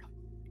care.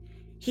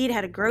 He'd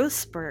had a growth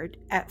spurt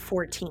at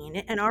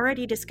 14 and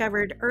already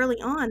discovered early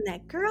on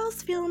that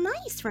girls feel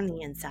nice from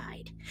the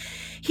inside.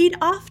 He'd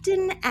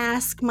often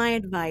ask my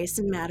advice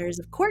in matters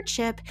of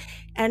courtship,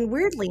 and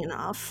weirdly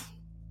enough,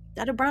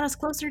 that had brought us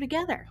closer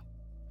together.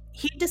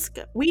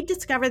 We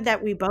discovered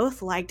that we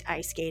both liked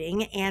ice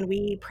skating, and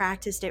we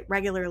practiced it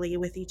regularly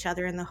with each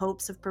other in the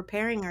hopes of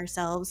preparing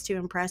ourselves to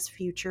impress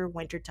future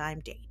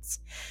wintertime dates.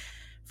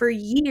 For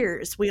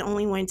years, we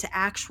only went to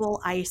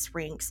actual ice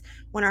rinks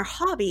when our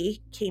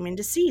hobby came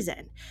into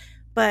season.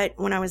 But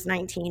when I was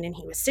 19 and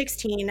he was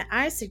 16,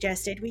 I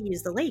suggested we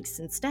use the lakes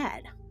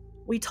instead.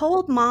 We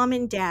told mom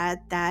and dad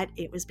that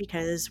it was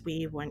because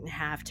we wouldn't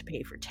have to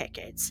pay for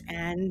tickets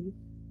and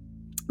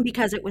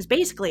because it was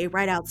basically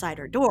right outside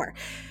our door.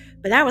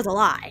 But that was a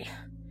lie.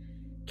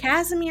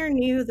 Casimir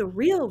knew the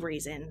real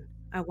reason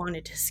I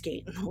wanted to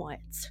skate in the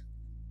woods.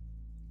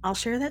 I'll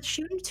share that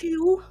shooting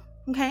too,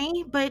 okay?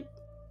 But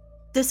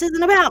this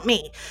isn't about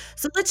me.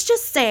 So let's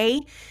just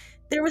say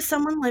there was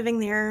someone living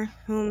there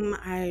whom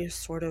I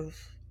sort of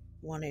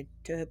wanted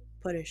to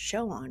put a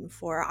show on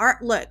for.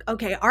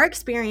 Our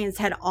experience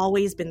had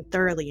always been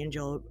thoroughly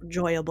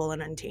enjoyable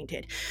and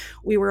untainted.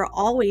 We were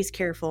always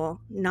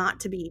careful not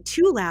to be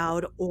too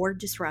loud or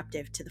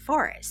disruptive to the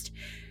forest.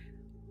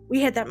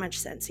 We had that much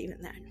sense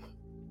even then.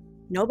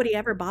 Nobody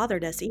ever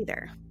bothered us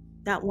either.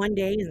 That one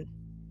day in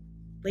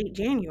late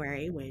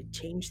January would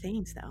change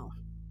things, though.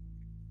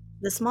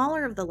 The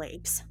smaller of the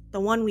lakes, the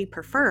one we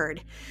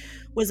preferred,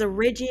 was a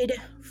rigid,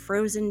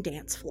 frozen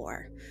dance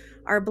floor.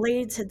 Our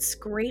blades had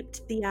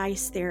scraped the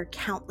ice there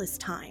countless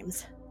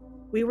times.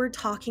 We were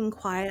talking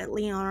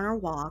quietly on our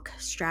walk,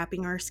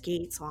 strapping our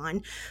skates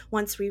on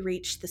once we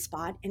reached the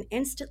spot, and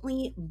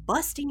instantly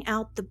busting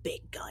out the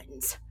big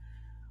guns.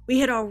 We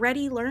had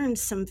already learned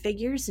some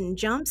figures and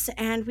jumps,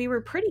 and we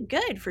were pretty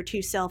good for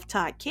two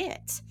self-taught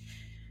kids.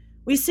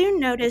 We soon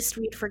noticed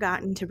we'd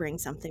forgotten to bring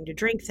something to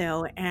drink,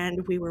 though,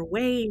 and we were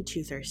way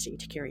too thirsty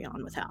to carry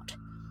on without.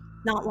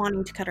 Not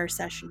wanting to cut our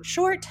session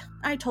short,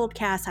 I told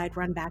Cass I'd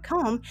run back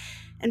home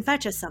and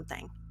fetch us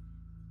something.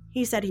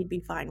 He said he'd be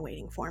fine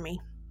waiting for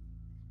me.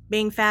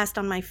 Being fast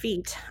on my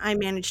feet, I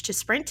managed to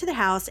sprint to the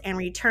house and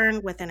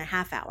return within a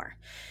half hour.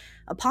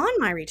 Upon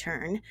my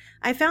return,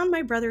 I found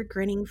my brother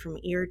grinning from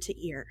ear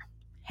to ear.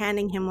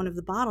 Handing him one of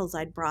the bottles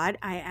I'd brought,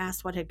 I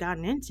asked what had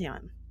gotten into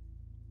him.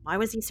 Why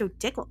was he so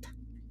tickled?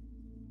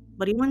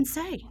 But he wouldn't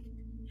say.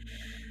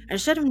 I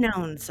should have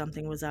known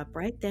something was up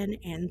right then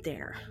and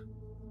there,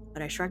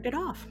 but I shrugged it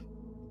off.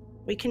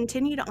 We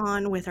continued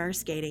on with our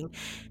skating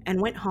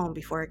and went home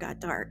before it got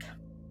dark.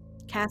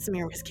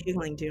 Casimir was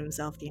giggling to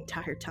himself the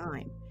entire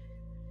time.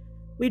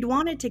 We'd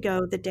wanted to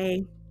go the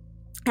day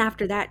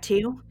after that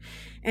too,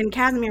 and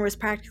Casimir was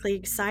practically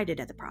excited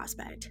at the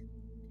prospect.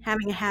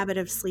 Having a habit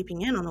of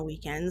sleeping in on the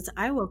weekends,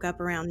 I woke up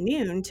around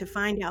noon to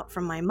find out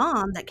from my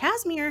mom that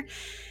Casimir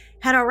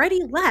had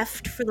already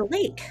left for the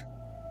lake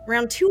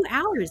around 2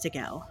 hours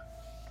ago.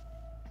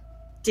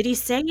 Did he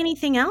say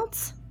anything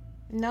else?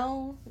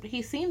 No,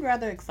 he seemed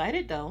rather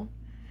excited though.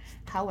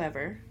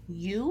 However,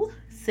 you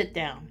sit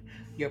down.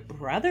 Your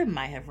brother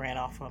might have ran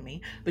off on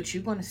me, but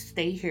you're going to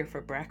stay here for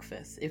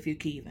breakfast, if you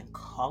can even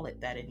call it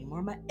that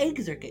anymore. My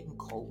eggs are getting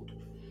cold.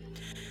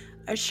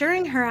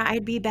 Assuring her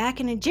I'd be back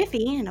in a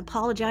jiffy and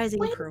apologizing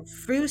Wait.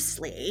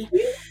 profusely,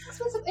 You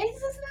want some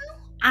eggs now?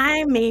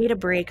 I made a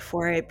break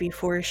for it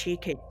before she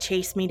could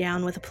chase me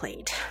down with a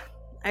plate.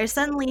 I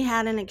suddenly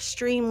had an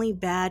extremely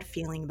bad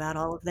feeling about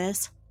all of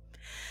this.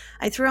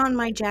 I threw on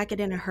my jacket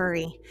in a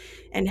hurry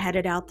and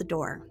headed out the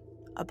door.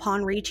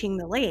 Upon reaching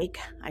the lake,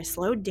 I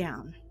slowed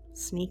down,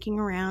 sneaking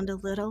around a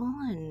little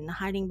and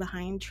hiding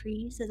behind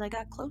trees as I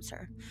got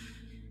closer.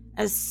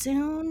 As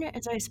soon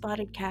as I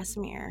spotted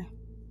Casimir,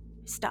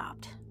 I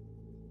stopped.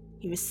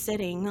 He was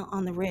sitting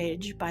on the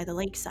ridge by the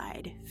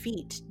lakeside,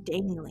 feet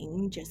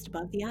dangling just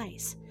above the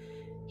ice.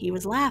 He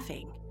was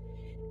laughing,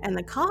 and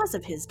the cause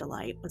of his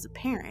delight was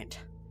apparent.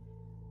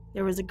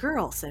 There was a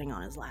girl sitting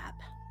on his lap,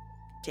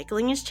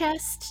 tickling his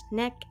chest,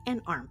 neck, and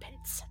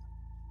armpits.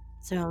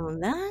 So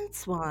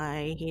that's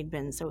why he'd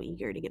been so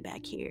eager to get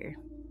back here.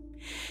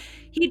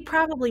 He'd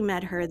probably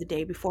met her the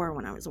day before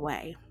when I was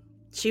away.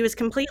 She was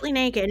completely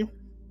naked,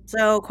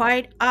 so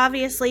quite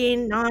obviously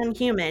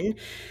non-human,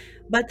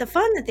 but the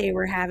fun that they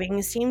were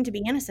having seemed to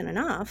be innocent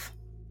enough.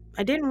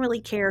 I didn't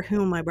really care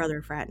who my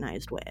brother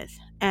fraternized with,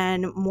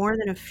 and more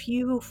than a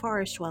few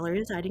forest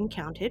dwellers I'd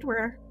encountered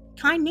were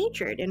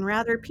kind-natured and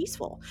rather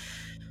peaceful,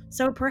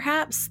 so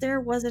perhaps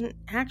there wasn't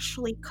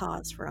actually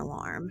cause for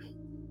alarm.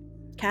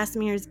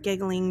 Casimir's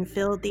giggling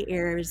filled the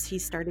air as he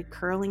started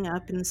curling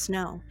up in the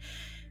snow,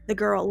 the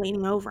girl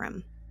leaning over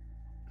him.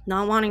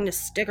 Not wanting to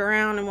stick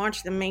around and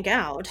watch them make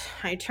out,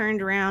 I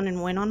turned around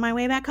and went on my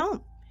way back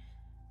home.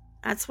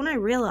 That's when I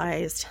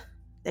realized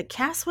that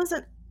Cass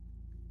wasn't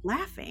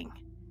laughing.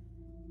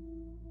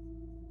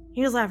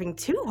 He was laughing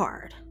too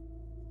hard.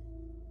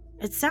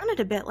 It sounded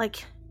a bit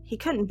like he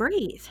couldn't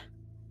breathe.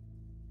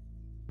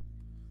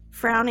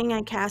 Frowning,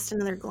 I cast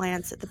another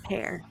glance at the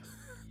pair.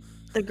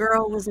 The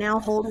girl was now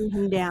holding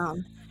him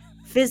down,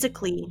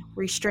 physically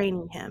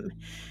restraining him,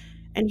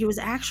 and he was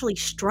actually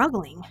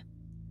struggling.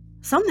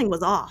 Something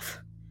was off.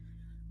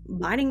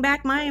 Biting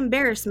back my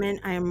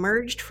embarrassment, I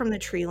emerged from the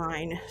tree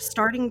line,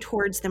 starting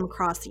towards them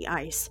across the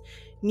ice.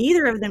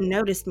 Neither of them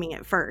noticed me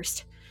at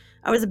first.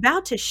 I was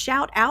about to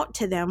shout out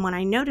to them when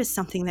I noticed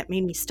something that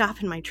made me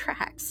stop in my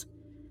tracks.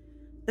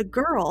 The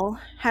girl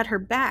had her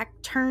back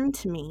turned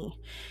to me,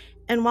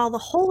 and while the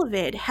whole of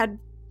it had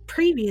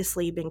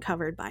previously been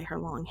covered by her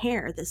long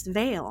hair, this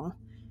veil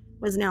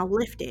was now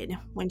lifted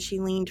when she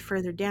leaned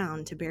further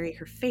down to bury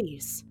her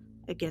face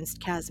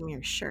against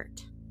Casimir's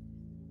shirt.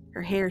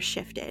 Her hair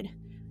shifted,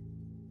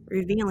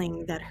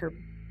 revealing that her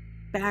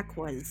back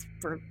was,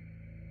 for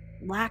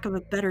lack of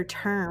a better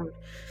term,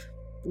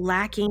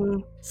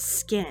 lacking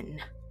skin.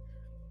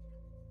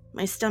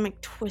 My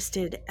stomach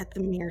twisted at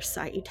the mere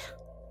sight.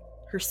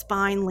 Her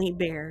spine lay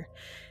bare,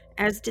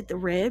 as did the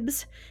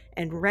ribs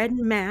and red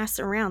mass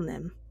around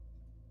them.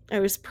 I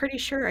was pretty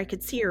sure I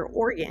could see her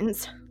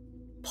organs,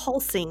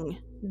 pulsing,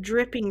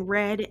 dripping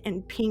red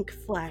and pink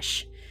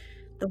flesh,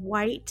 the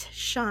white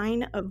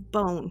shine of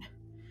bone.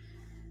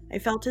 I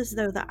felt as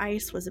though the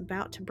ice was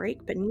about to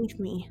break beneath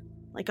me,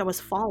 like I was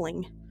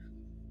falling.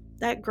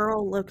 That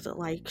girl looked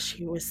like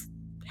she was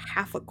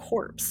half a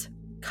corpse,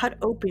 cut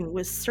open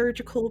with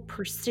surgical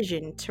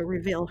precision to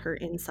reveal her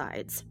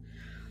insides.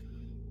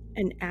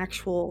 An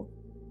actual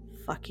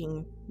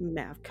fucking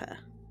Mavka.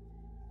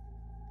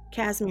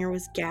 Casimir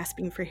was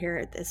gasping for air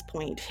at this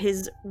point.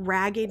 His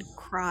ragged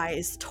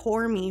cries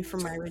tore me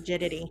from my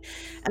rigidity,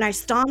 and I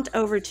stomped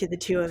over to the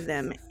two of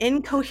them,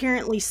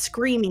 incoherently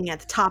screaming at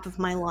the top of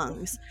my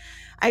lungs.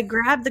 I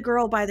grabbed the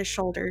girl by the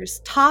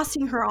shoulders,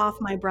 tossing her off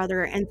my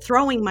brother and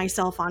throwing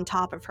myself on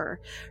top of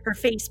her. Her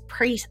face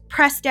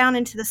pressed down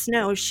into the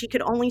snow. She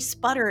could only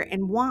sputter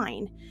and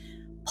whine.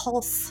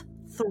 Pulse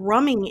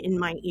thrumming in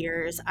my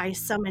ears, I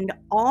summoned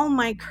all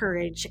my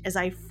courage as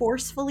I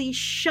forcefully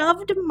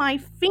shoved my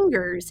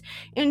fingers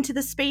into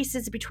the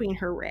spaces between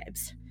her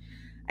ribs.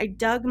 I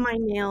dug my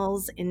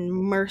nails in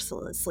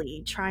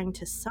mercilessly, trying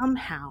to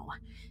somehow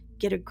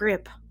get a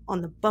grip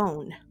on the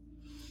bone.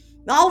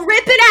 "I'll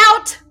rip it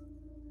out!"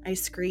 I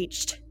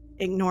screeched,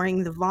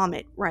 ignoring the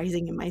vomit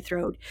rising in my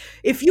throat.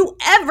 "If you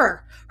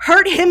ever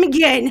hurt him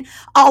again,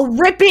 I'll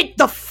rip it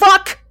the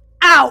fuck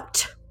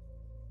out!"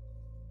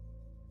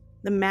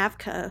 The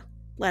Mavka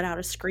let out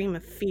a scream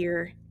of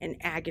fear and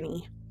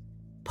agony,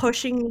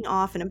 pushing me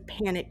off in a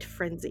panicked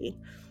frenzy.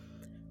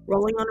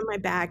 Rolling onto my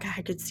back,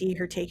 I could see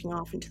her taking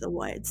off into the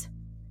woods,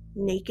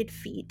 naked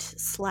feet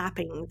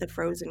slapping the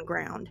frozen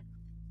ground.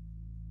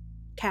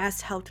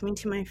 Cass helped me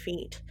to my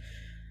feet,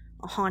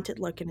 a haunted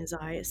look in his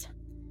eyes.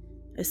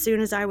 As soon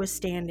as I was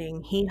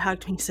standing, he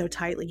hugged me so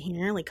tightly he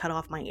nearly cut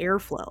off my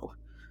airflow.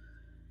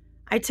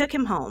 I took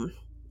him home,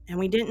 and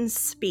we didn't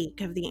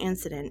speak of the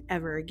incident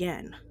ever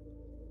again.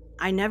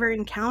 I never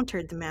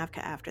encountered the Mavka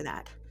after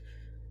that.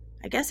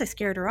 I guess I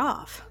scared her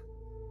off.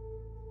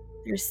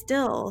 There's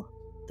still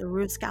the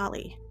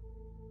Ruskali,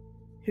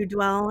 who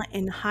dwell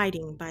in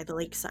hiding by the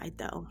lakeside,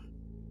 though.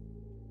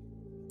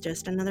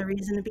 Just another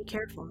reason to be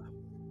careful.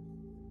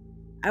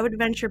 I would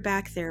venture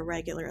back there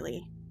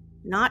regularly.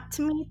 Not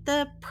to meet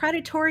the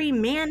predatory,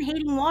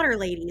 man-hating water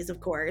ladies,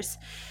 of course.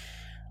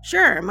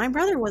 Sure, my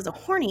brother was a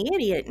horny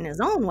idiot in his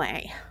own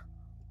way,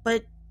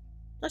 but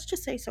let's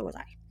just say so was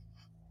I.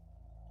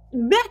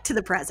 Back to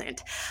the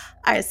present,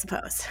 I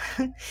suppose.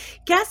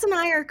 Cass and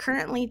I are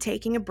currently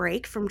taking a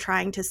break from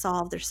trying to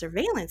solve the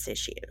surveillance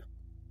issue.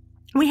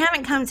 We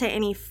haven't come to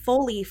any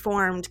fully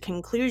formed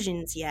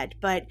conclusions yet,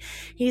 but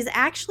he's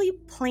actually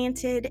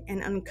planted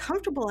an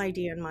uncomfortable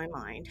idea in my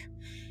mind.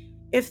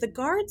 If the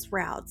guards'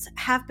 routes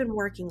have been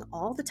working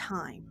all the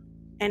time,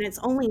 and it's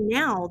only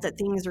now that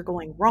things are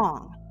going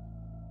wrong,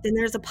 then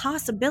there's a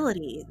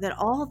possibility that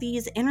all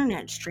these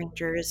internet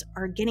strangers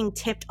are getting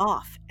tipped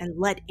off and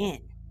let in.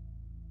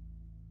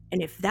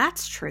 And if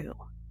that's true,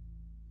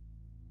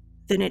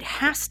 then it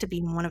has to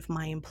be one of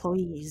my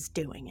employees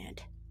doing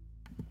it.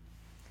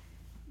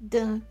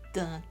 Dun,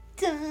 dun,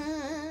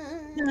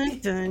 dun. Dun,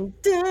 dun,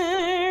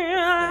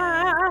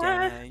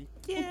 dun.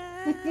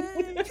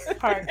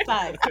 Part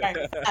 5.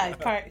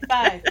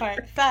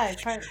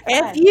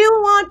 If you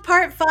want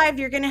part 5,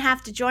 you're going to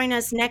have to join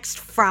us next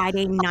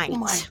Friday night. Oh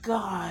my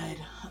god.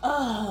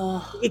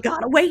 Oh. You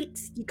gotta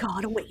wait.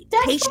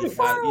 That's Patience. so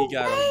far You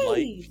gotta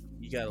away.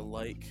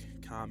 like,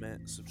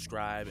 comment,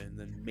 subscribe, and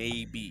then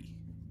maybe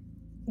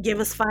Give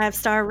us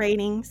 5-star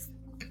ratings.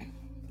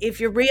 If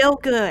you're real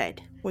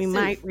good, we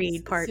might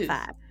read part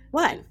 5.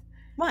 What?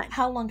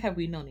 How long have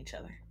we known each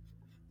other?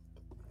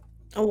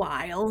 A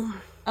while.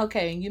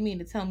 Okay, and you mean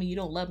to tell me you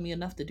don't love me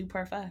enough to do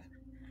part 5?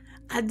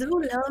 I do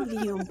love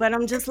you, but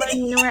I'm just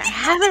letting you know I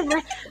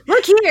haven't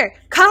Look here,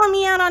 calling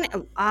me out on it.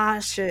 I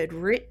should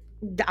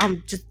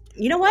I'm just,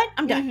 you know what?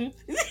 I'm done.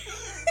 Mm-hmm.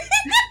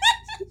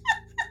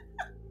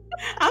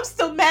 I'm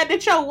still mad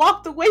that y'all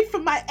walked away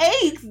from my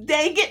eggs,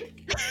 dang it.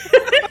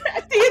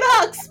 Do you know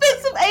how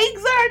expensive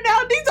eggs are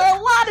now? These are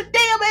a lot of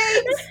damn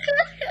eggs.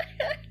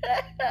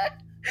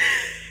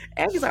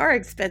 Eggs are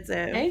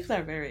expensive. Eggs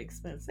are very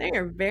expensive. They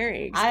are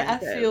very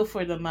expensive. I feel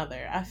for the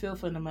mother.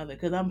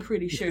 Because I'm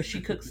pretty sure she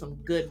cooked some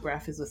good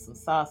breakfast with some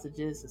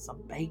sausages and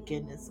some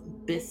bacon and some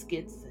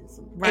biscuits and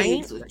some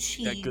eggs with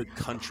cheese. That good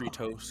country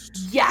toast.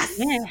 Yes.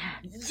 Yeah.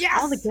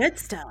 Yes. All the good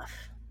stuff.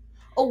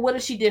 Oh, what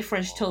if she did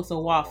French toast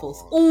and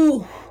waffles?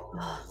 Ooh,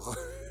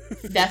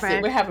 that's it.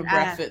 French, We're having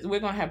breakfast. We're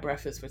gonna have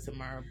breakfast for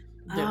tomorrow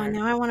oh, dinner.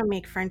 now I want to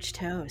make French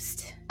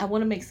toast. I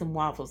want to make some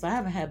waffles. I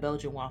haven't had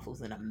Belgian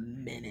waffles in a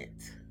minute.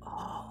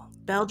 Oh,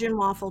 Belgian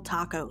waffle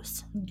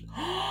tacos.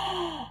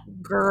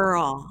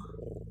 Girl.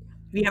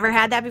 Have you ever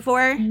had that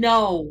before?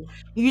 No.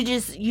 You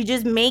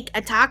just make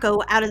a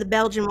taco out of the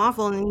Belgian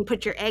waffle and then you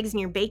put your eggs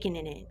and your bacon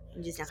in it.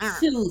 You just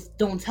Sooth,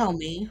 don't tell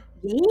me.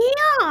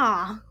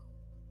 Yeah.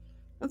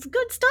 That's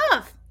good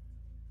stuff.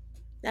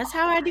 That's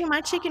how I do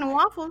my chicken and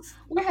waffles.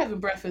 We're having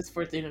breakfast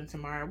for dinner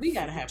tomorrow. We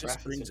gotta have It just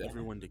breakfast. brings together.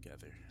 everyone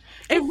together.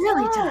 It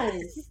really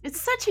does.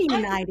 It's such a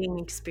uniting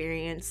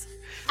experience.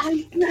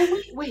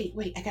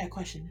 Wait. I got a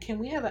question. Can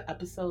we have an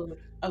episode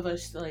of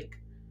us like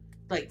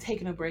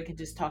taking a break and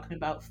just talking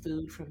about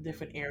food from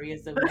different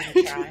areas that we want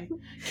to try?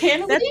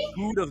 Can we?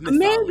 Food of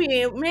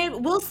mythology. Maybe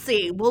we'll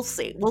see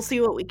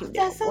what we can do.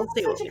 That sounds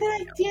such a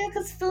good idea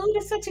because food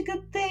is such a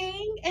good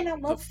thing, and I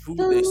The love food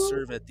food. they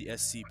serve at the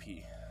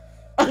SCP.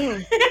 Oh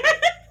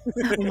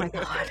my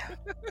god.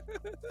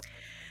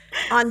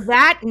 On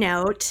that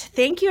note,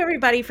 thank you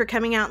everybody for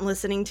coming out and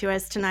listening to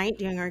us tonight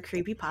doing our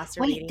Creepypasta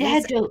Wait, readings.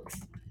 dad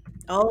jokes.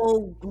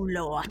 Oh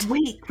Lord.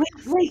 Wait.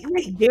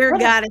 Dear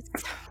goddess.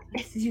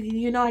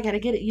 You know I gotta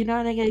get it. You know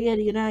I gotta get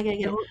it.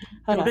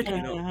 Hold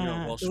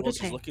on. While Do Schwartz the is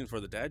thing. looking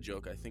for the dad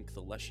joke, I think the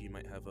Leshy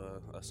might have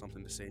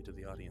something to say to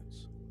the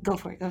audience. Go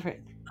for it.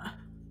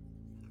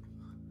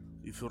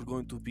 If you're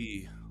going to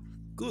be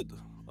good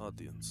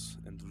audience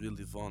and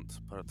really want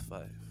part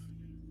 5,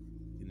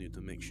 you need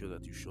to make sure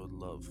that you show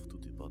love to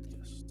the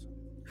podcast.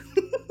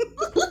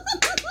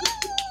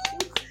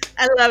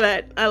 I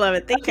love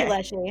it. Thank you,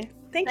 Leshy.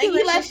 Thank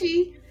you,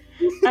 Leshy.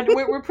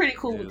 We're pretty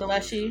cool with the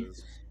Leshy.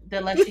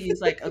 The Leshy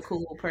is like a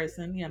cool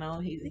person, you know.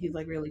 He's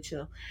like really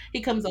chill.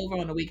 He comes over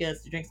on the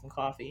weekends to drink some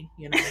coffee,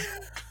 you know.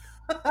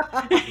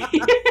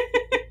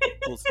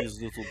 Both he's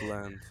little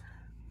bland.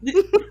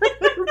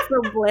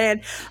 So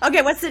bland.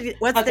 Okay, what's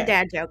the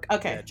dad joke?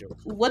 Okay. Dad joke.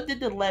 What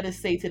did the lettuce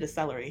say to the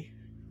celery?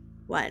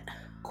 What?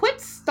 Quit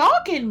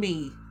stalking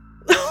me.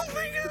 Oh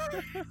my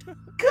god.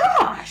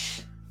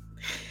 Gosh.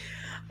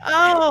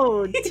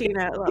 Oh,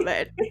 Tina, I love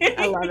it.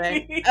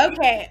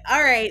 Okay,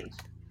 all right.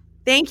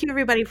 Thank you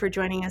everybody for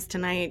joining us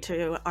tonight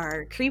to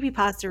our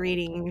Creepypasta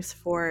readings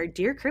for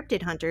Dear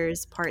Cryptid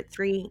Hunters Part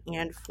 3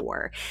 and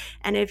 4.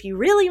 And if you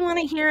really want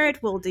to hear it,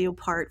 we'll do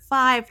Part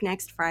 5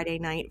 next Friday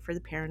night for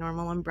the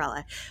Paranormal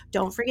Umbrella.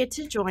 Don't forget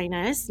to join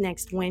us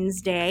next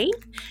Wednesday.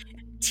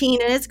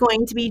 Tina is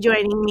going to be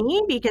joining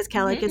me because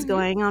Kellic is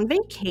going on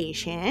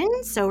vacation.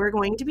 So we're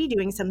going to be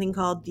doing something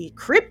called the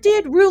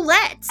Cryptid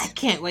Roulette. I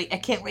can't wait.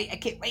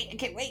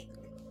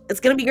 It's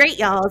going to be great,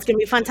 y'all. It's going to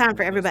be a fun time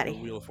for everybody.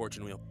 Wheel of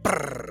Fortune wheel.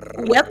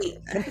 Yep.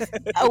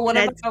 One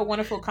of our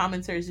wonderful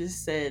commenters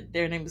just said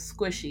their name is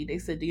Squishy. They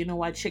said, "Do you know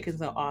why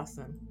chickens are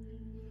awesome?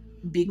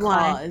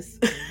 Because."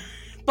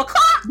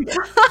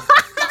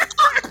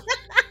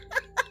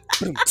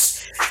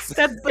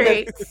 That's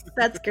great.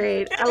 That's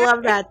great. I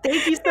love that.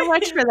 Thank you so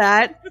much for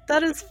that.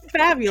 That is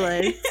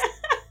fabulous.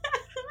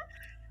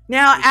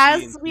 Now,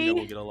 as we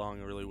will get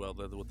along really well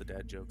with the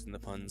dad jokes and the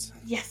puns.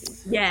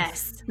 Yes.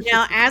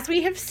 Now, as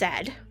we have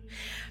said,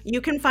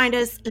 you can find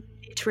us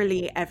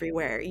literally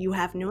everywhere. You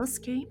have no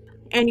escape,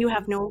 and you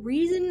have no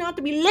reason not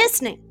to be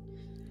listening.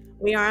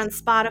 We are on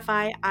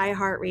Spotify,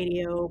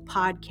 iHeartRadio,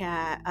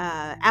 podcast,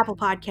 Apple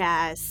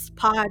Podcasts,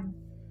 Pod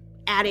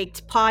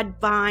Addict,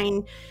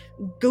 Podvine,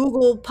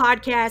 Google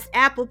Podcasts,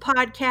 Apple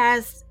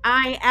Podcasts,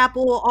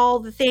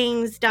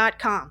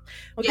 iAppleAllTheThings.com.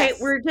 Okay,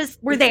 Yes.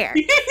 we're there.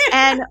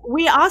 And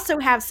we also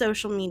have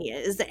social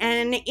medias.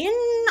 And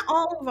in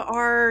all of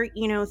our,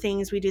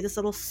 things, we do this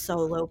little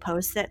solo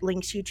post that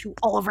links you to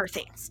all of our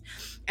things.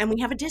 And we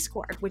have a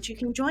Discord, which you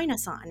can join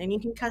us on, and you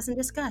can cuss and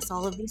discuss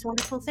all of these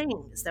wonderful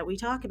things that we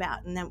talk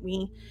about and that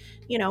we,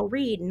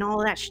 read and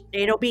all of that.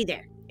 It'll be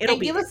there. It'll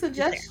be give there. us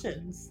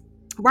suggestions.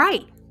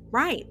 Right.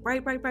 That's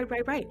what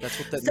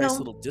that nice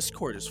little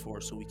Discord is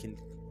for, so we can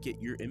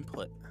get your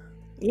input.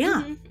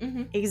 Yeah,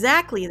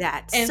 exactly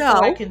that. And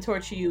so I can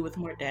torture you with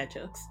more dad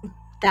jokes.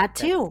 That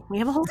too. We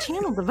have a whole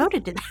channel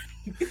devoted to that.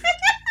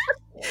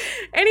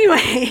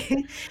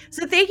 Anyway,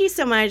 so thank you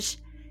so much.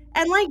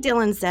 And like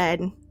Dylan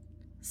said,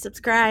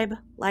 subscribe,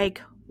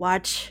 like,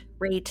 watch,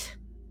 rate,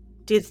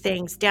 do the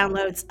things,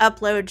 downloads,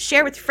 upload,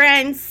 share with your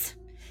friends,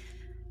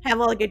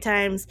 have all the good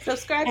times.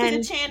 Subscribe to the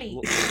channy.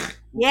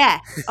 Yeah.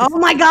 Oh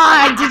my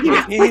God. Did you?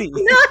 No.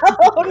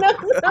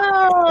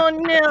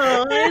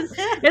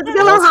 It's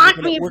gonna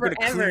haunt me forever. We're gonna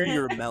clear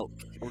your milk.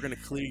 We're gonna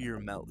clear your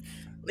milk.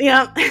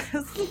 Yep.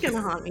 It's gonna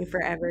haunt me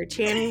forever.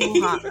 Channing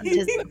will haunt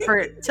me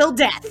till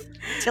death.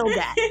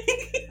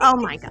 Oh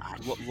my God.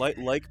 Well,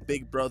 like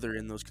Big Brother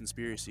in those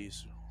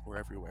conspiracies, we're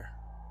everywhere.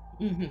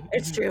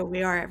 It's true.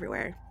 We are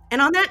everywhere.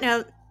 And on that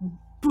note,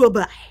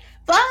 bye-bye.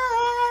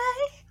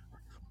 Bye.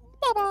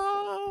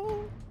 Bye-bye.